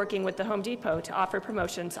part by working with the Home Depot to offer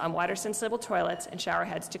promotions on WaterSense labeled toilets and shower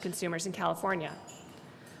heads to consumers in California.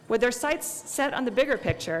 With their sights set on the bigger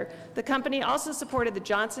picture, the company also supported the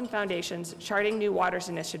Johnson Foundation's Charting New Waters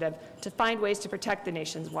initiative to find ways to protect the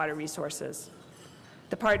nation's water resources.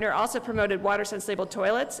 The partner also promoted WaterSense labeled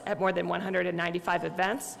toilets at more than 195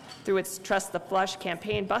 events through its Trust the Flush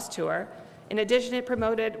campaign bus tour. In addition, it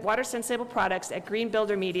promoted WaterSense labeled products at Green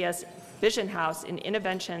Builder Media's Vision House in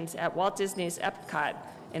Innovations at Walt Disney's Epcot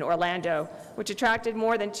in Orlando, which attracted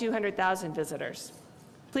more than 200,000 visitors.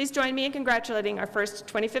 Please join me in congratulating our first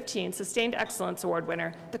 2015 Sustained Excellence Award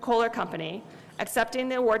winner, the Kohler Company, Accepting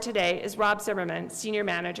the award today is Rob Zimmerman, Senior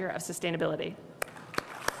Manager of Sustainability.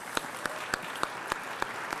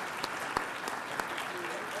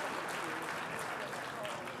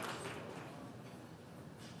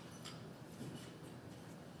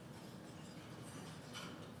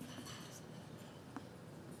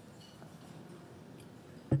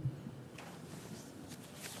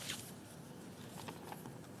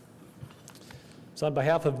 So on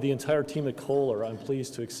behalf of the entire team at Kohler, I'm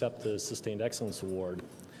pleased to accept the Sustained Excellence Award.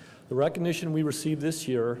 The recognition we received this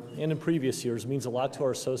year and in previous years means a lot to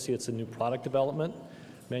our associates in new product development,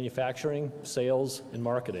 manufacturing, sales, and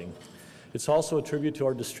marketing. It's also a tribute to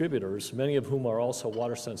our distributors, many of whom are also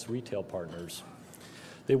WaterSense retail partners.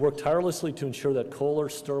 They work tirelessly to ensure that Kohler,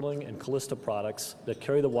 Sterling, and Callista products that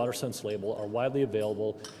carry the WaterSense label are widely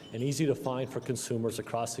available and easy to find for consumers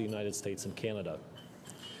across the United States and Canada.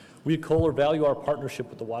 We at Kohler value our partnership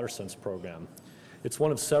with the WaterSense program. It's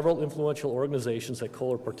one of several influential organizations that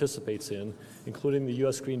Kohler participates in, including the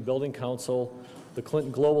U.S. Green Building Council, the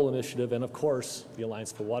Clinton Global Initiative, and of course, the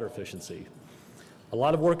Alliance for Water Efficiency. A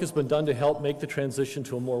lot of work has been done to help make the transition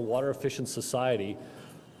to a more water-efficient society,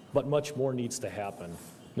 but much more needs to happen.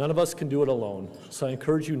 None of us can do it alone, so I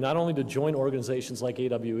encourage you not only to join organizations like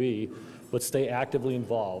AWE, but stay actively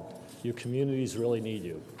involved. Your communities really need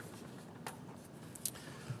you.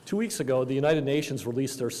 2 weeks ago, the United Nations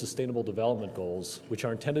released their Sustainable Development Goals, which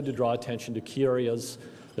are intended to draw attention to key areas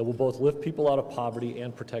that will both lift people out of poverty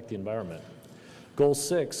and protect the environment. Goal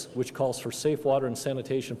 6, which calls for safe water and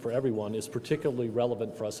sanitation for everyone, is particularly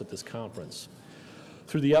relevant for us at this conference.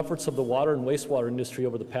 Through the efforts of the water and wastewater industry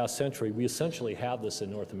over the past century, we essentially have this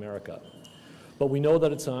in North America. But we know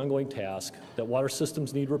that it's an ongoing task, that water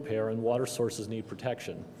systems need repair and water sources need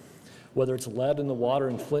protection. Whether it's lead in the water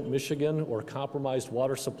in Flint, Michigan, or compromised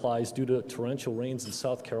water supplies due to torrential rains in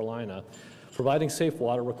South Carolina, providing safe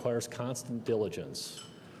water requires constant diligence.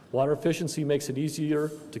 Water efficiency makes it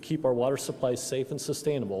easier to keep our water supplies safe and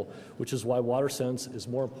sustainable, which is why WaterSense is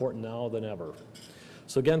more important now than ever.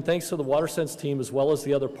 So again, thanks to the WaterSense team as well as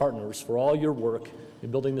the other partners for all your work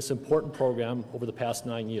in building this important program over the past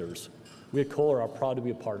 9 years. We at Kohler are proud to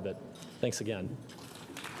be a part of it. Thanks again.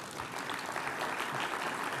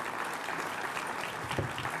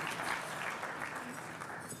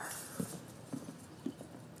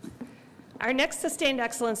 Our next Sustained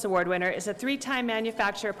Excellence Award winner is a 3-time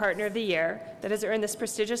Manufacturer Partner of the Year that has earned this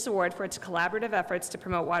prestigious award for its collaborative efforts to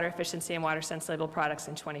promote water efficiency and WaterSense labeled products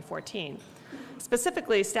in 2014.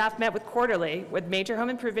 Specifically, staff met with quarterly with major home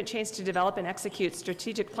improvement chains to develop and execute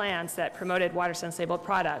strategic plans that promoted WaterSense labeled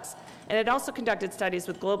products, and it also conducted studies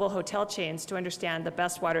with global hotel chains to understand the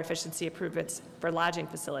best water efficiency improvements for lodging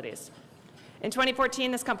facilities. In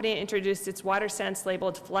 2014, this company introduced its WaterSense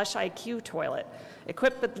labeled Flush IQ toilet,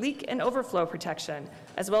 equipped with leak and overflow protection,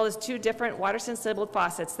 as well as 2 different WaterSense labeled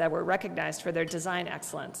faucets that were recognized for their design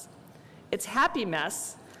excellence. Its Happy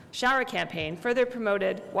Mess shower campaign further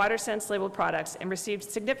promoted WaterSense labeled products and received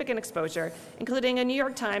significant exposure, including a New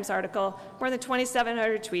York Times article, more than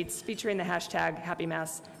 2,700 tweets featuring the hashtag Happy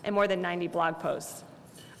Mess, and more than 90 blog posts.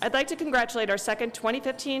 I'd like to congratulate our second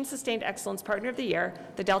 2015 Sustained Excellence Partner of the Year,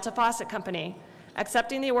 the Delta Faucet Company.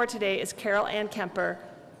 Accepting the award today is Carol Ann Kemper,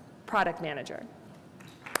 Product Manager.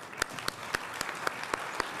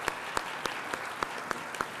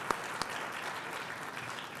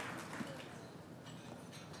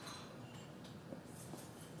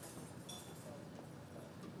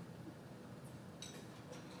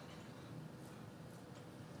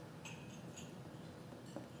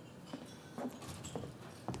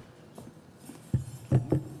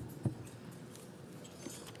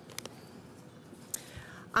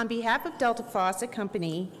 On behalf of Delta Faucet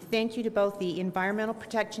Company, thank you to both the Environmental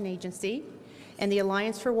Protection Agency and the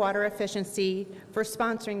Alliance for Water Efficiency for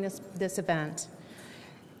sponsoring this event.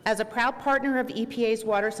 As a proud partner of EPA's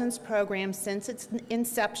WaterSense program since its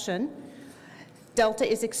inception,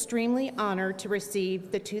 Delta is extremely honored to receive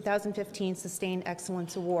the 2015 Sustained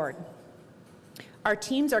Excellence Award. Our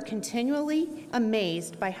teams are continually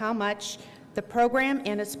amazed by how much the program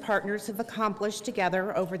and its partners have accomplished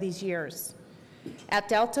together over these years. At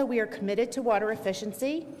Delta, we are committed to water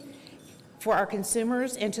efficiency for our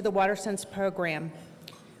consumers and to the WaterSense program.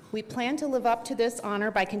 We plan to live up to this honor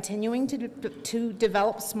by continuing to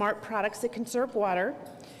develop smart products that conserve water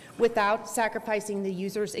without sacrificing the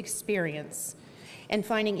user's experience and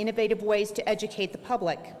finding innovative ways to educate the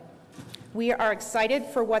public. We are excited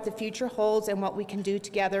for what the future holds and what we can do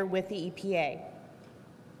together with the EPA.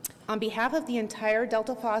 On behalf of the entire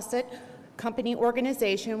Delta Faucet Company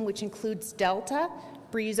organization, which includes Delta,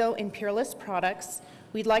 Brizo, and Peerless Products,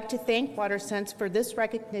 we'd like to thank WaterSense for this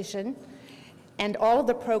recognition and all of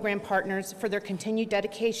the program partners for their continued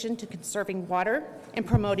dedication to conserving water and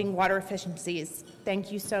promoting water efficiencies.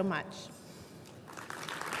 Thank you so much.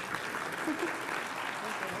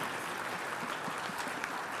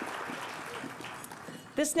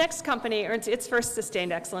 This next company earns its first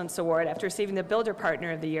Sustained Excellence Award after receiving the Builder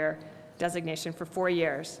Partner of the Year designation for 4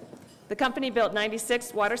 years. The company built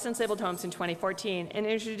 96 WaterSense labeled homes in 2014 and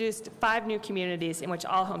introduced 5 new communities in which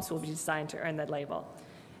all homes will be designed to earn that label.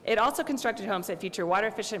 It also constructed homes that feature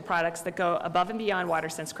water-efficient products that go above and beyond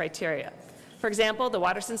WaterSense criteria. For example, the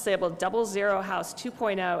WaterSense labeled Double Zero House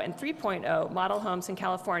 2.0 and 3.0 model homes in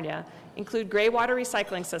California include gray water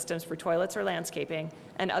recycling systems for toilets or landscaping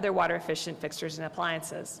and other water-efficient fixtures and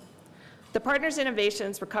appliances. The partners'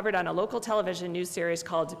 innovations were covered on a local television news series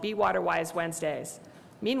called Be Water Wise Wednesdays.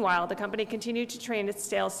 Meanwhile, the company continued to train its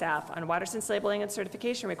sales staff on WaterSense labeling and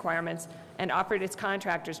certification requirements and offered its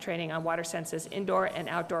contractors training on WaterSense's indoor and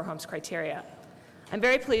outdoor homes criteria. I'm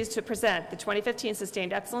very pleased to present the 2015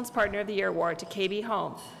 Sustained Excellence Partner of the Year Award to KB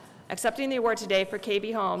Home. Accepting the award today for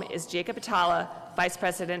KB Home is Jacob Atala, Vice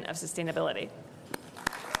President of Sustainability.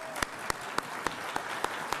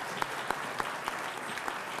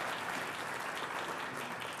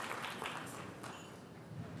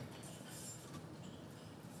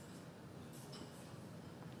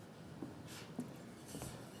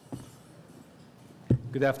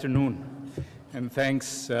 Good afternoon, and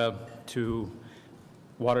thanks to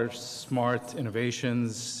WaterSmart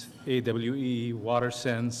Innovations, AWE,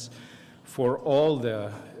 WaterSense, for all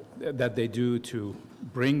that they do to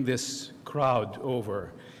bring this crowd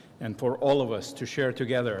over and for all of us to share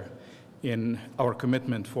together in our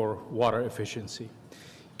commitment for water efficiency.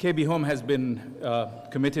 KB Home has been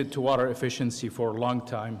committed to water efficiency for a long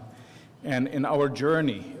time, and in our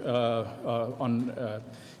journey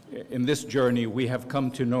in this journey, we have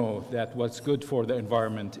come to know that what's good for the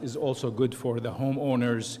environment is also good for the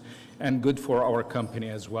homeowners and good for our company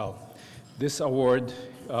as well. This award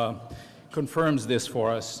confirms this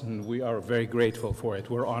for us, and we are very grateful for it.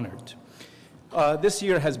 We're honored. This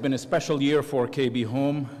year has been a special year for KB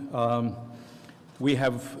Home. We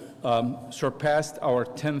have surpassed our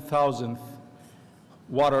 10,000th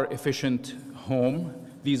water-efficient home.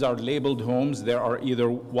 These are labeled homes. There are either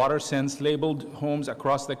WaterSense labeled homes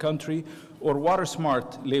across the country or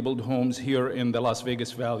WaterSmart labeled homes here in the Las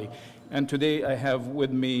Vegas Valley. And today I have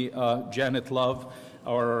with me Janet Love,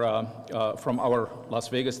 from our Las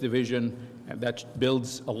Vegas division that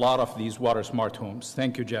builds a lot of these WaterSmart homes.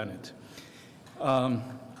 Thank you, Janet.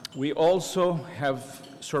 We also have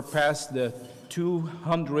surpassed the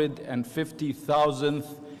 250,000th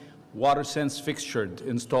WaterSense fixture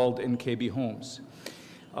installed in KB homes.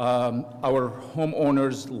 Our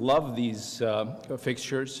homeowners love these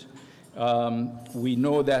fixtures. We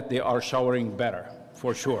know that they are showering better,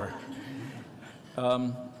 for sure.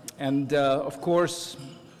 Of course,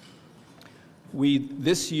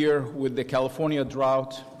 this year with the California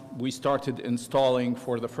drought, we started installing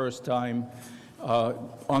for the first time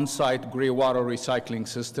on-site gray water recycling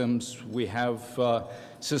systems. We have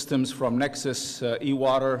systems from Nexus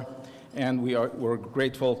e-Water, and we're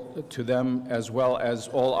grateful to them, as well as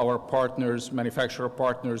all our partners, manufacturer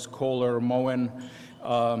partners, Kohler, Moen,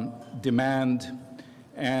 Demand,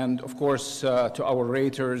 and of course to our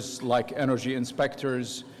raters like energy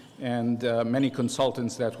inspectors and many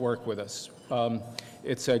consultants that work with us.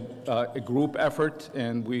 It's a group effort,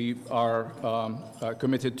 and we are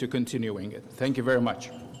committed to continuing it. Thank you very much.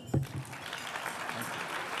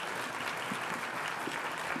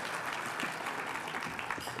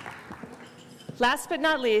 Last but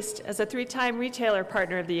not least, as a 3-time Retailer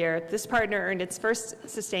Partner of the Year, this partner earned its first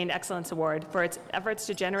Sustained Excellence Award for its efforts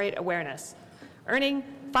to generate awareness, earning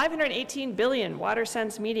 518 billion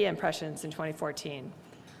WaterSense media impressions in 2014.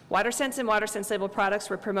 WaterSense and WaterSense labeled products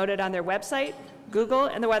were promoted on their website, Google,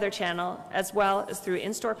 and the Weather Channel, as well as through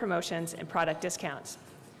in-store promotions and product discounts.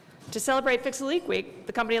 To celebrate Fix a Leak Week,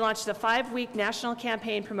 the company launched a 5-week national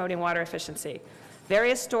campaign promoting water efficiency.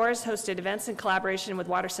 Various stores hosted events in collaboration with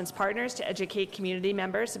WaterSense partners to educate community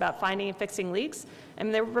members about finding and fixing leaks,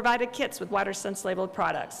 and they were provided kits with WaterSense labeled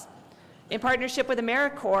products. In partnership with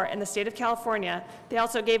AmeriCorps and the state of California, they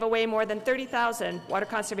also gave away more than 30,000 water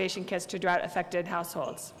conservation kits to drought-affected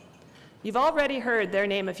households. You've already heard their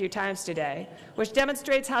name a few times today, which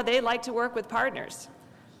demonstrates how they like to work with partners.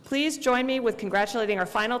 Please join me with congratulating our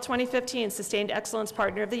final 2015 Sustained Excellence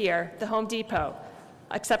Partner of the Year, the Home Depot.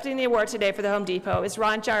 Accepting the award today for the Home Depot is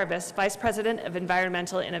Ron Jarvis, Vice President of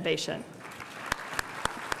Environmental Innovation.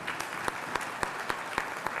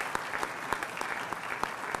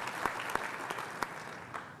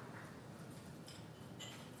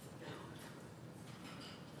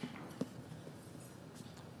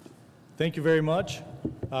 Thank you very much.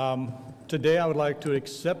 Today I would like to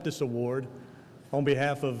accept this award on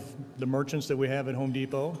behalf of the merchants that we have at Home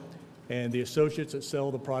Depot and the associates that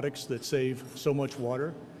sell the products that save so much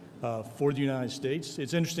water for the United States.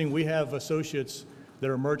 It's interesting, we have associates that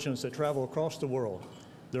are merchants that travel across the world.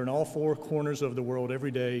 They're in all four corners of the world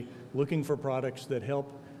every day looking for products that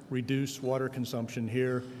help reduce water consumption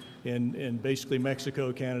here in basically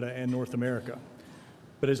Mexico, Canada, and North America.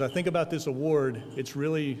 But as I think about this award, it's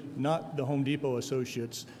really not the Home Depot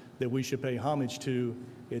associates that we should pay homage to.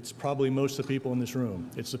 It's probably most of the people in this room.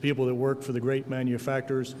 It's the people that work for the great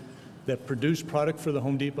manufacturers that produce product for the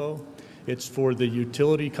Home Depot. It's for the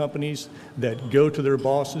utility companies that go to their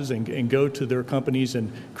bosses and go to their companies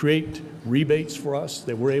and create rebates for us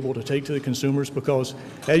that we're able to take to the consumers, because,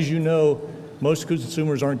 as you know, most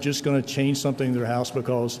consumers aren't just going to change something in their house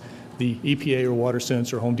because the EPA or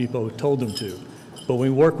WaterSense or Home Depot told them to. But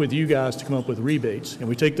when we work with you guys to come up with rebates, and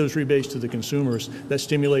we take those rebates to the consumers, that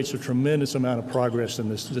stimulates a tremendous amount of progress in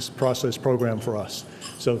this process program for us.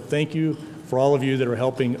 So thank you for all of you that are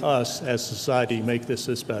helping us as a society make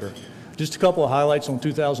this better. Just a couple of highlights on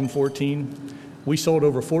 2014. We sold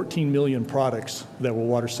over 14 million products that were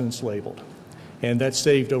WaterSense labeled, and that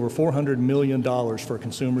saved over $400 million for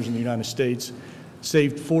consumers in the United States.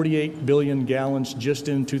 Saved 48 billion gallons just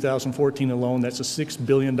in 2014 alone. That's a $6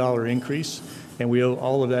 billion increase, and we owe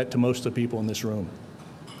all of that to most of the people in this room.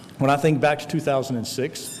 When I think back to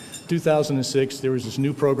 2006, there was this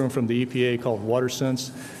new program from the EPA called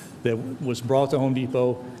WaterSense that was brought to Home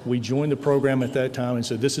Depot. We joined the program at that time and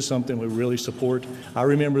said, this is something we really support. I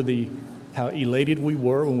remember how elated we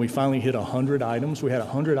were when we finally hit 100 items. We had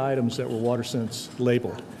 100 items that were WaterSense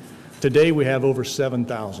labeled. Today we have over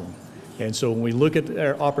 7,000. And so when we look at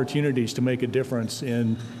our opportunities to make a difference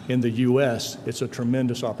in the U.S., it's a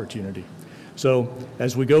tremendous opportunity. So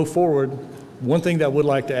as we go forward, one thing that I would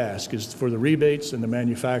like to ask is for the rebates and the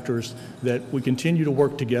manufacturers that we continue to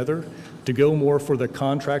work together to go more for the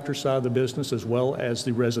contractor side of the business as well as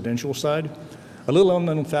the residential side. A little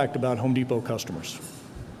unknown fact about Home Depot customers.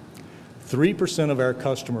 3% of our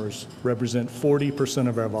customers represent 40%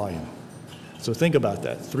 of our volume. So think about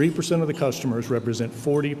that. 3% of the customers represent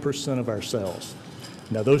 40% of our sales.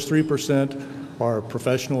 Now those 3% are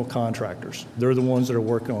professional contractors. They're the ones that are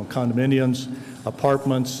working on condominiums,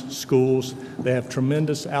 apartments, schools. They have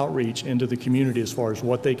tremendous outreach into the community as far as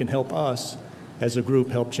what they can help us as a group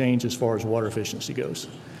help change as far as water efficiency goes.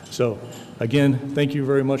 So again, thank you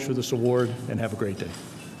very much for this award, and have a great day.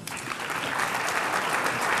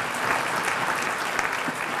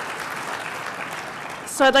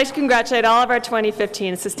 So I'd like to congratulate all of our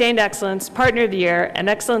 2015 Sustained Excellence, Partner of the Year, and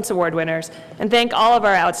Excellence Award winners, and thank all of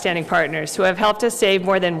our outstanding partners who have helped us save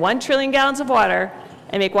more than 1 trillion gallons of water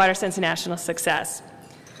and make WaterSense a national success.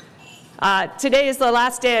 Today is the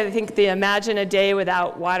last day, I think, the Imagine a Day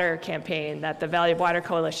Without Water campaign that the Valley of Water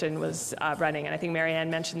Coalition was running, and I think Mary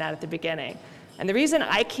Ann mentioned that at the beginning. And the reason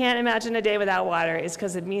I can't imagine a day without water is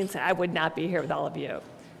because it means I would not be here with all of you.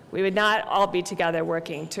 We would not all be together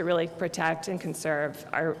working to really protect and conserve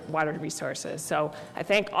our water resources. So I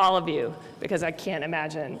thank all of you, because I can't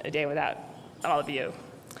imagine a day without all of you.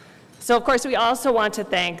 So of course, we also want to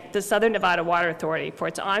thank the Southern Nevada Water Authority for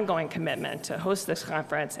its ongoing commitment to host this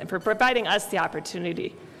conference and for providing us the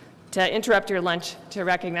opportunity to interrupt your lunch to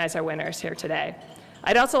recognize our winners here today.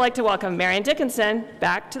 I'd also like to welcome Marian Dickinson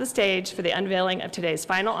back to the stage for the unveiling of today's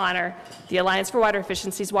final honor, the Alliance for Water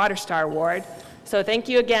Efficiency's Water Star Award. So thank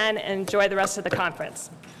you again, and enjoy the rest of the conference.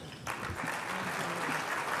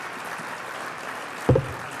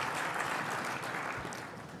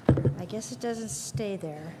 I guess it doesn't stay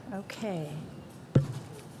there. Okay.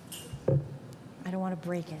 I don't want to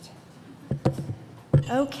break it.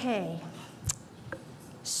 Okay.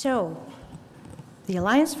 So, the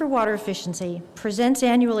Alliance for Water Efficiency presents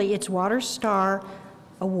annually its Water Star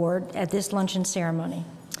Award at this luncheon ceremony.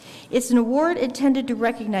 It's an award intended to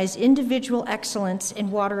recognize individual excellence in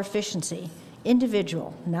water efficiency.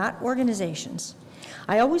 Individual, not organizations.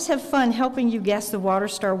 I always have fun helping you guess the Water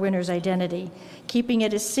Star winner's identity, keeping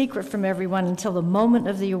it a secret from everyone until the moment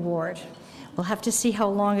of the award. We'll have to see how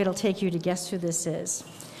long it'll take you to guess who this is.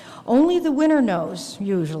 Only the winner knows,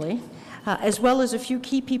 usually, as well as a few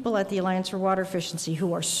key people at the Alliance for Water Efficiency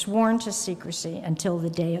who are sworn to secrecy until the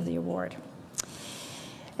day of the award.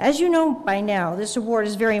 As you know by now, this award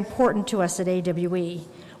is very important to us at AWE.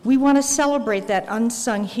 We want to celebrate that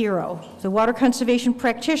unsung hero, the water conservation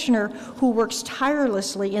practitioner who works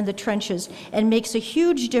tirelessly in the trenches and makes a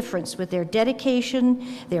huge difference with their dedication,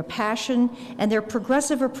 their passion, and their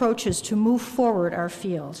progressive approaches to move forward our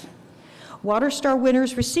field. WaterStar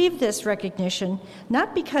winners receive this recognition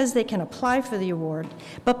not because they can apply for the award,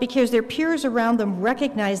 but because their peers around them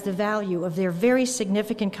recognize the value of their very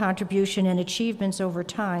significant contribution and achievements over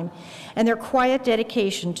time and their quiet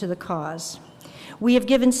dedication to the cause. We have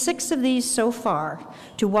given 6 of these so far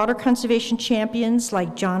to water conservation champions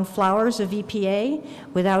like John Flowers of EPA,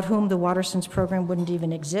 without whom the WaterSense program wouldn't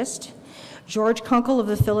even exist, George Kunkel of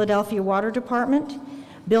the Philadelphia Water Department,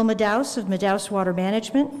 Bill Madaus of Madaus Water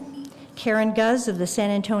Management, Karen Guz of the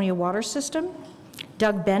San Antonio Water System,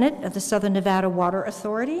 Doug Bennett of the Southern Nevada Water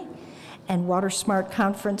Authority, and WaterSmart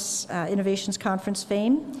Conference, Innovations Conference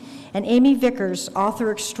fame, and Amy Vickers,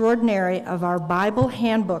 author extraordinary of our Bible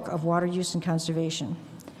Handbook of Water Use and Conservation.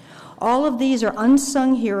 All of these are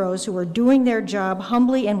unsung heroes who are doing their job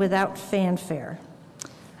humbly and without fanfare.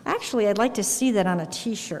 Actually, I'd like to see that on a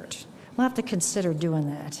t-shirt. We'll have to consider doing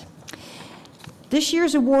that. This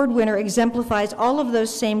year's award winner exemplifies all of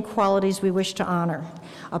those same qualities we wish to honor: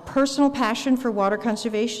 a personal passion for water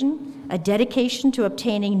conservation, a dedication to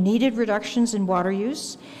obtaining needed reductions in water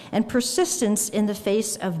use, and persistence in the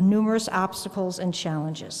face of numerous obstacles and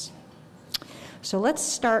challenges. So let's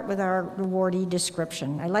start with our awardee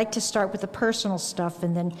description. I like to start with the personal stuff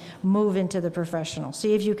and then move into the professional.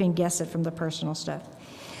 See if you can guess it from the personal stuff.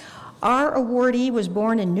 Our awardee was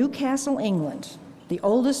born in Newcastle, England, the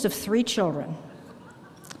oldest of 3 children.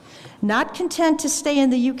 Not content to stay in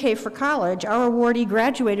the UK for college, our awardee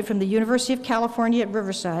graduated from the University of California at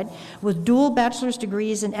Riverside with dual bachelor's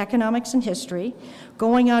degrees in economics and history,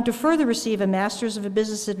 going on to further receive a master's of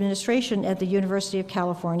business administration at the University of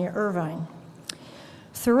California, Irvine.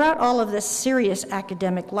 Throughout all of this serious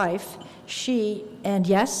academic life, she, and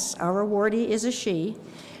yes, our awardee is a she,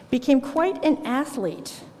 became quite an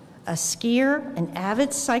athlete, a skier, an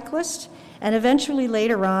avid cyclist, and eventually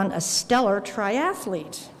later on a stellar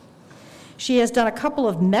triathlete. She has done a couple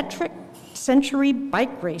of metric century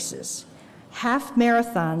bike races, half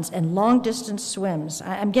marathons, and long-distance swims.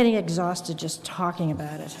 I'm getting exhausted just talking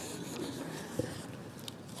about it.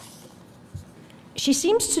 She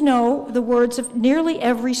seems to know the words of nearly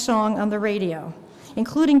every song on the radio,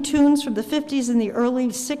 including tunes from the 50s and the early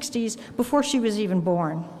 60s before she was even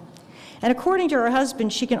born. And according to her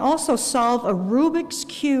husband, she can also solve a Rubik's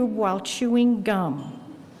Cube while chewing gum.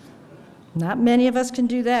 Not many of us can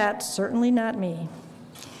do that, certainly not me.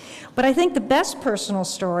 But I think the best personal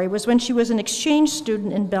story was when she was an exchange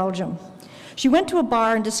student in Belgium. She went to a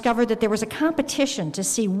bar and discovered that there was a competition to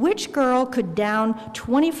see which girl could down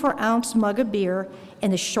 24-ounce mug of beer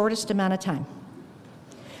in the shortest amount of time.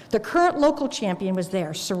 The current local champion was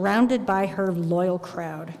there, surrounded by her loyal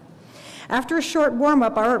crowd. After a short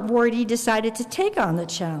warm-up, our awardee decided to take on the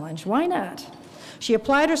challenge. Why not? She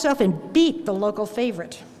applied herself and beat the local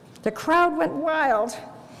favorite. The crowd went wild.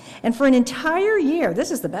 And for an entire year,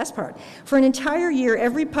 this is the best part, for an entire year,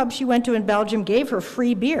 every pub she went to in Belgium gave her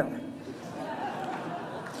free beer.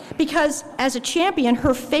 Because as a champion,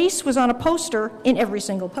 her face was on a poster in every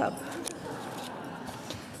single pub.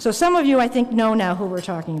 So some of you, I think, know now who we're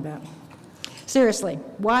talking about. Seriously,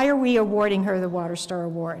 why are we awarding her the WaterStar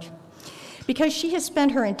Award? Because she has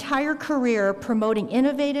spent her entire career promoting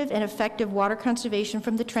innovative and effective water conservation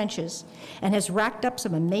from the trenches and has racked up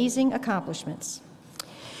some amazing accomplishments.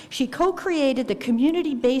 She co-created the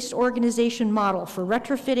community-based organization model for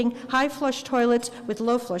retrofitting high-flush toilets with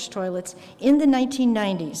low-flush toilets in the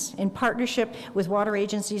 1990s in partnership with water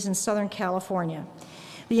agencies in Southern California.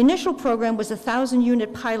 The initial program was a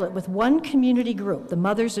 1,000-unit pilot with one community group, the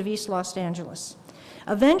Mothers of East Los Angeles.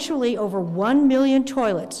 Eventually, over 1 million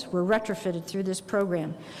toilets were retrofitted through this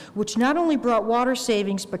program, which not only brought water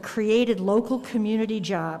savings, but created local community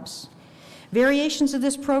jobs. Variations of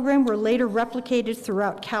this program were later replicated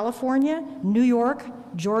throughout California, New York,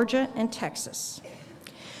 Georgia, and Texas.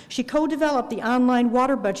 She co-developed the online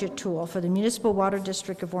water budget tool for the Municipal Water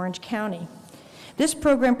District of Orange County. This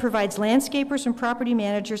program provides landscapers and property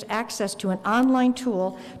managers access to an online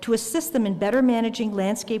tool to assist them in better managing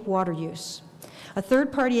landscape water use. A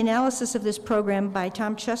third-party analysis of this program by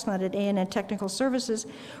Tom Chestnut at A&N Technical Services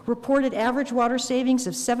reported average water savings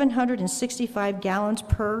of 765 gallons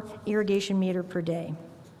per irrigation meter per day.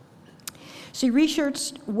 She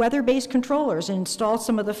researched weather-based controllers and installed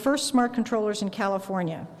some of the first smart controllers in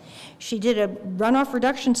California. She did a runoff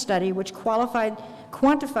reduction study which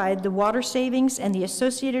quantified the water savings and the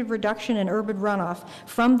associated reduction in urban runoff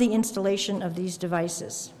from the installation of these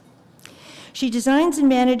devices. She designs and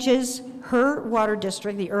manages her water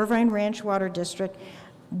district, the Irvine Ranch Water District,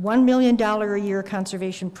 $1 million a year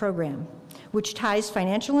conservation program, which ties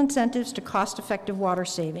financial incentives to cost-effective water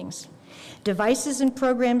savings. Devices and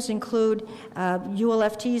programs include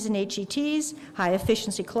ULFTs and HETs,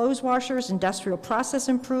 high-efficiency clothes washers, industrial process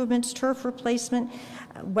improvements, turf replacement,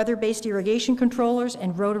 weather-based irrigation controllers,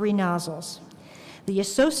 and rotary nozzles. The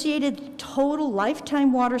associated total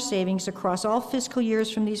lifetime water savings across all fiscal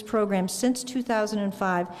years from these programs since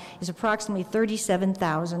 2005 is approximately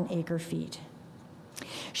 37,000 acre-feet.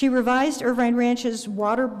 She revised Irvine Ranch's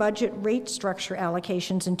water budget rate structure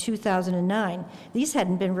allocations in 2009. These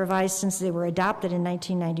hadn't been revised since they were adopted in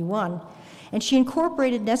 1991. And she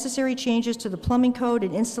incorporated necessary changes to the plumbing code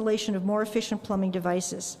and installation of more efficient plumbing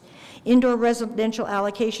devices. Indoor residential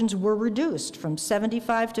allocations were reduced from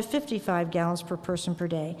 75 to 55 gallons per person per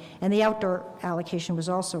day, and the outdoor allocation was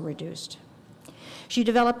also reduced. She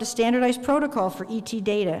developed a standardized protocol for ET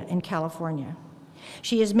data in California.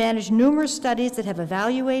 She has managed numerous studies that have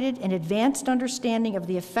evaluated an advanced understanding of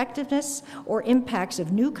the effectiveness or impacts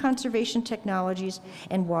of new conservation technologies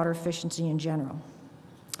and water efficiency in general.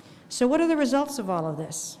 So what are the results of all of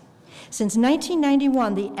this? Since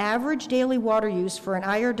 1991, the average daily water use for an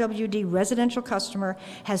IRWD residential customer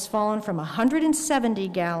has fallen from 170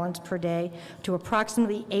 gallons per day to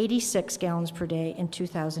approximately 86 gallons per day in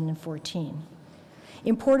 2014.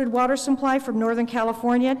 Imported water supply from Northern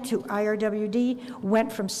California to IRWD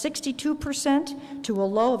went from 62% to a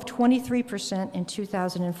low of 23% in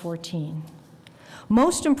 2014.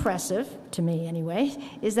 Most impressive, to me anyway,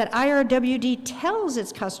 is that IRWD tells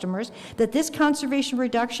its customers that this conservation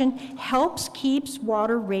reduction helps keep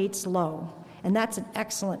water rates low, and that's an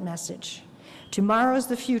excellent message. Tomorrow's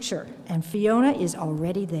the future, and Fiona is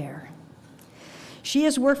already there. She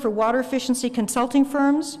has worked for water efficiency consulting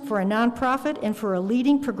firms, for a nonprofit, and for a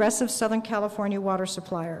leading progressive Southern California water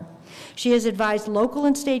supplier. She has advised local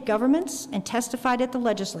and state governments and testified at the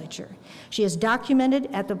legislature. She has documented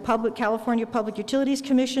at the California Public Utilities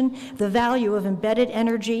Commission the value of embedded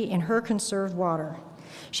energy in her conserved water.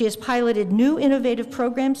 She has piloted new innovative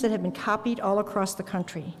programs that have been copied all across the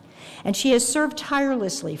country. And she has served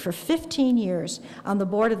tirelessly for 15 years on the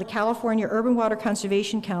board of the California Urban Water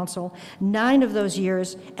Conservation Council, 9 of those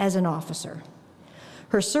years as an officer.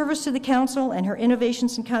 Her service to the council and her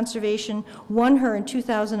innovations in conservation won her in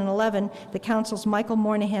 2011 the council's Michael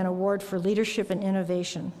Moynihan Award for Leadership and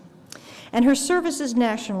Innovation. And her service is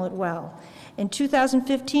national as well. In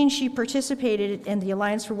 2015, she participated in the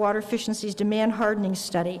Alliance for Water Efficiency's demand hardening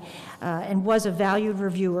study and was a valued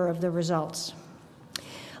reviewer of the results.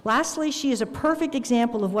 Lastly, she is a perfect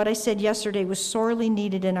example of what I said yesterday was sorely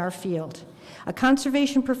needed in our field. A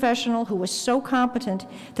conservation professional who was so competent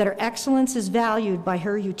that her excellence is valued by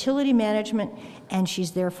her utility management, and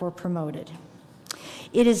she's therefore promoted.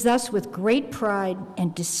 It is thus with great pride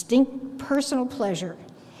and distinct personal pleasure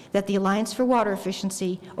that the Alliance for Water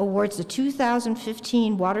Efficiency awards the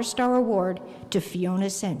 2015 Water Star Award to Fiona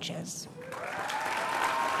Sanchez.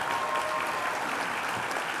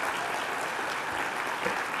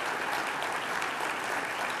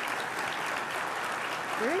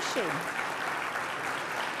 Where is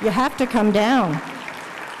she? You have to come down.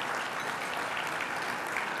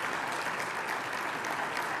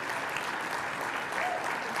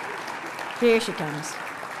 Here she comes.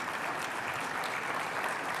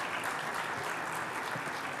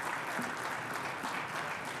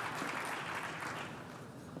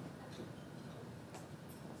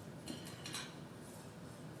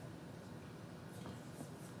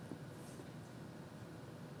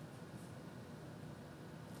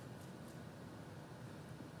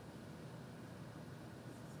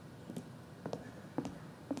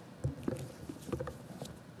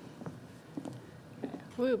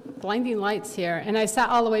 Ooh, blinding lights here. And I sat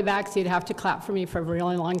all the way back, so you'd have to clap for me for a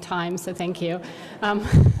really long time, so thank you.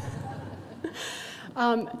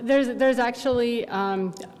 There's actually,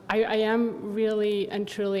 I am really and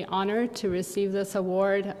truly honored to receive this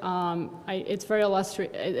award. It's very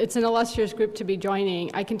illustrious. It's an illustrious group to be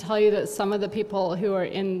joining. I can tell you that some of the people who are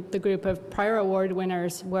in the group of prior award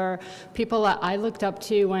winners were people that I looked up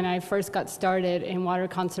to when I first got started in water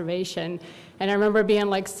conservation. And I remember being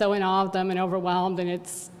like so in awe of them and overwhelmed, and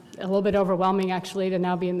it's a little bit overwhelming actually to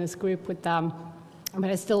now be in this group with them.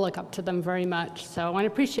 But I still look up to them very much. So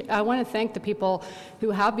I want to thank the people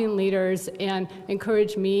who have been leaders and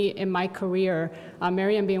encouraged me in my career,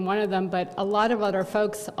 Miriam being one of them, but a lot of other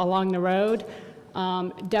folks along the road.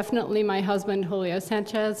 Definitely my husband, Julio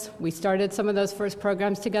Sanchez. We started some of those first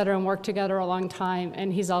programs together and worked together a long time,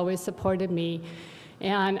 and he's always supported me.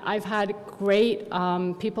 And I've had great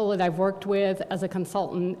people that I've worked with as a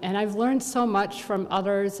consultant, and I've learned so much from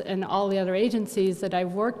others and all the other agencies that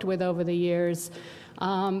I've worked with over the years.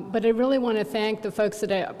 But I really want to thank the folks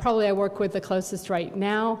that I work with the closest right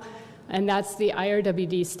now. and that's the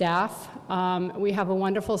IRWD staff. We have a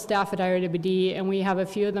wonderful staff at IRWD, and we have a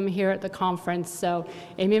few of them here at the conference. So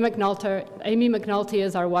Amy McNulty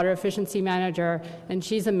is our water efficiency manager, and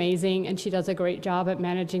she's amazing, and she does a great job at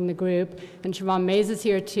managing the group. And Siobhan Mays is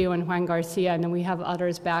here too, and Juan Garcia, and then we have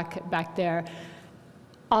others back there.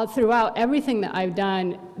 Throughout everything that I've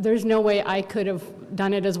done, there's no way I could have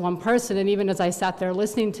done it as one person. And even as I sat there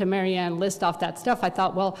listening to Marianne list off that stuff, I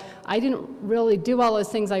thought, well, I didn't really do all those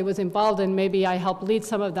things I was involved in. Maybe I helped lead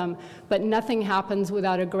some of them. But nothing happens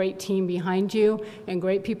without a great team behind you and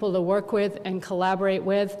great people to work with and collaborate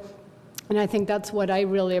with. And I think that's what I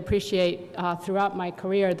really appreciate throughout my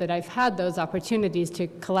career, that I've had those opportunities to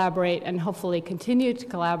collaborate and hopefully continue to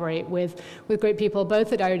collaborate with great people,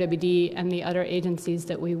 both at IRWD and the other agencies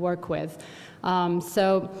that we work with.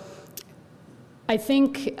 So I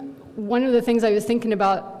think one of the things I was thinking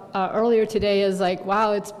about earlier today is like,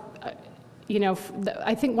 wow, it's, you know,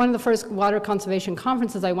 I think one of the first water conservation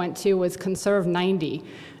conferences I went to was Conserve 90.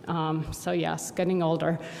 So yes, getting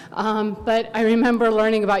older. But I remember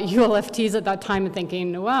learning about ULFTs at that time and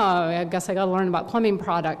thinking, wow, I guess I got to learn about plumbing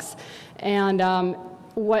products. And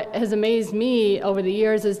what has amazed me over the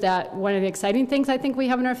years is that one of the exciting things I think we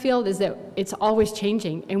have in our field is that it's always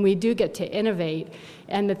changing, and we do get to innovate.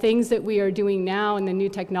 And the things that we are doing now and the new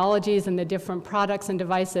technologies and the different products and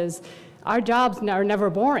devices, our jobs are never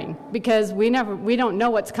boring, because we don't know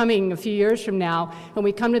what's coming a few years from now, and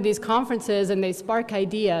we come to these conferences and they spark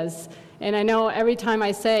ideas. And I know every time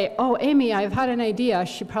I say, oh, Amy, I've had an idea,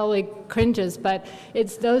 she probably cringes, but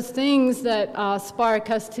it's those things that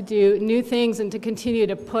spark us to do new things and to continue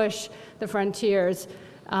to push the frontiers.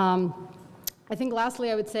 I think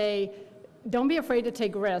lastly I would say, don't be afraid to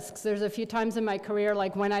take risks. There's a few times in my career,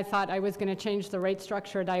 like when I thought I was going to change the rate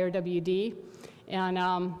structure at IRWD, and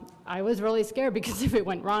I was really scared because if it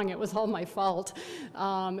went wrong, it was all my fault.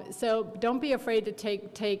 So don't be afraid to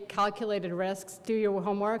take calculated risks. Do your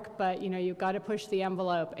homework, but you know, you've got to push the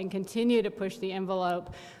envelope and continue to push the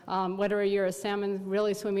envelope, whether you're a salmon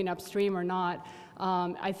really swimming upstream or not.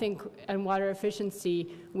 I think in water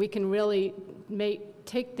efficiency, we can really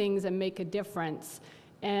take things and make a difference.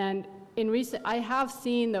 And I have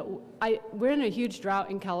seen that we're in a huge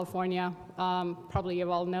drought in California. Probably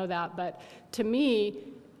you all know that, but to me,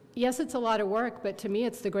 yes, it's a lot of work, but to me,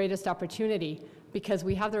 it's the greatest opportunity because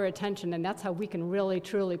we have their attention, and that's how we can really,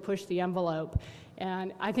 truly push the envelope.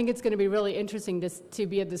 And I think it's going to be really interesting to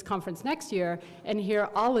be at this conference next year and hear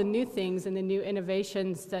all the new things and the new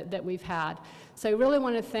innovations that we've had. So I really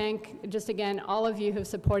want to thank, just again, all of you who have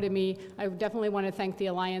supported me. I definitely want to thank the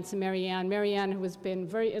Alliance and Marianne, who has been a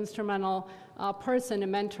very instrumental person, a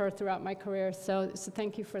mentor throughout my career. So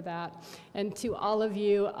thank you for that. And to all of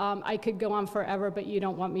you, I could go on forever, but you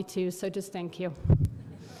don't want me to, so just thank you.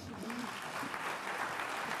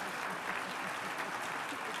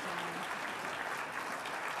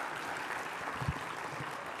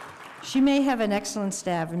 She may have an excellent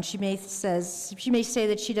staff, and she may say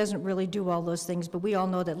that she doesn't really do all those things, but we all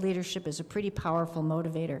know that leadership is a pretty powerful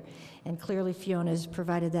motivator, and clearly Fiona has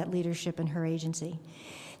provided that leadership in her agency.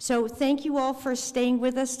 So thank you all for staying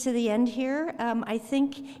with us to the end here. I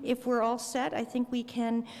think if we're all set, I think we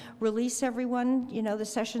can release everyone. You know, the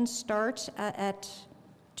sessions start at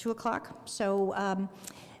 2 o'clock. So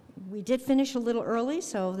we did finish a little early,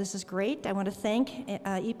 so this is great. I want to thank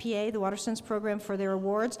EPA, the WaterSense program, for their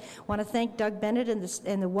awards. I want to thank Doug Bennett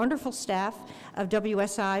and the wonderful staff of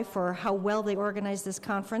WSI for how well they organized this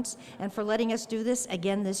conference and for letting us do this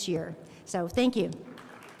again this year. So thank you.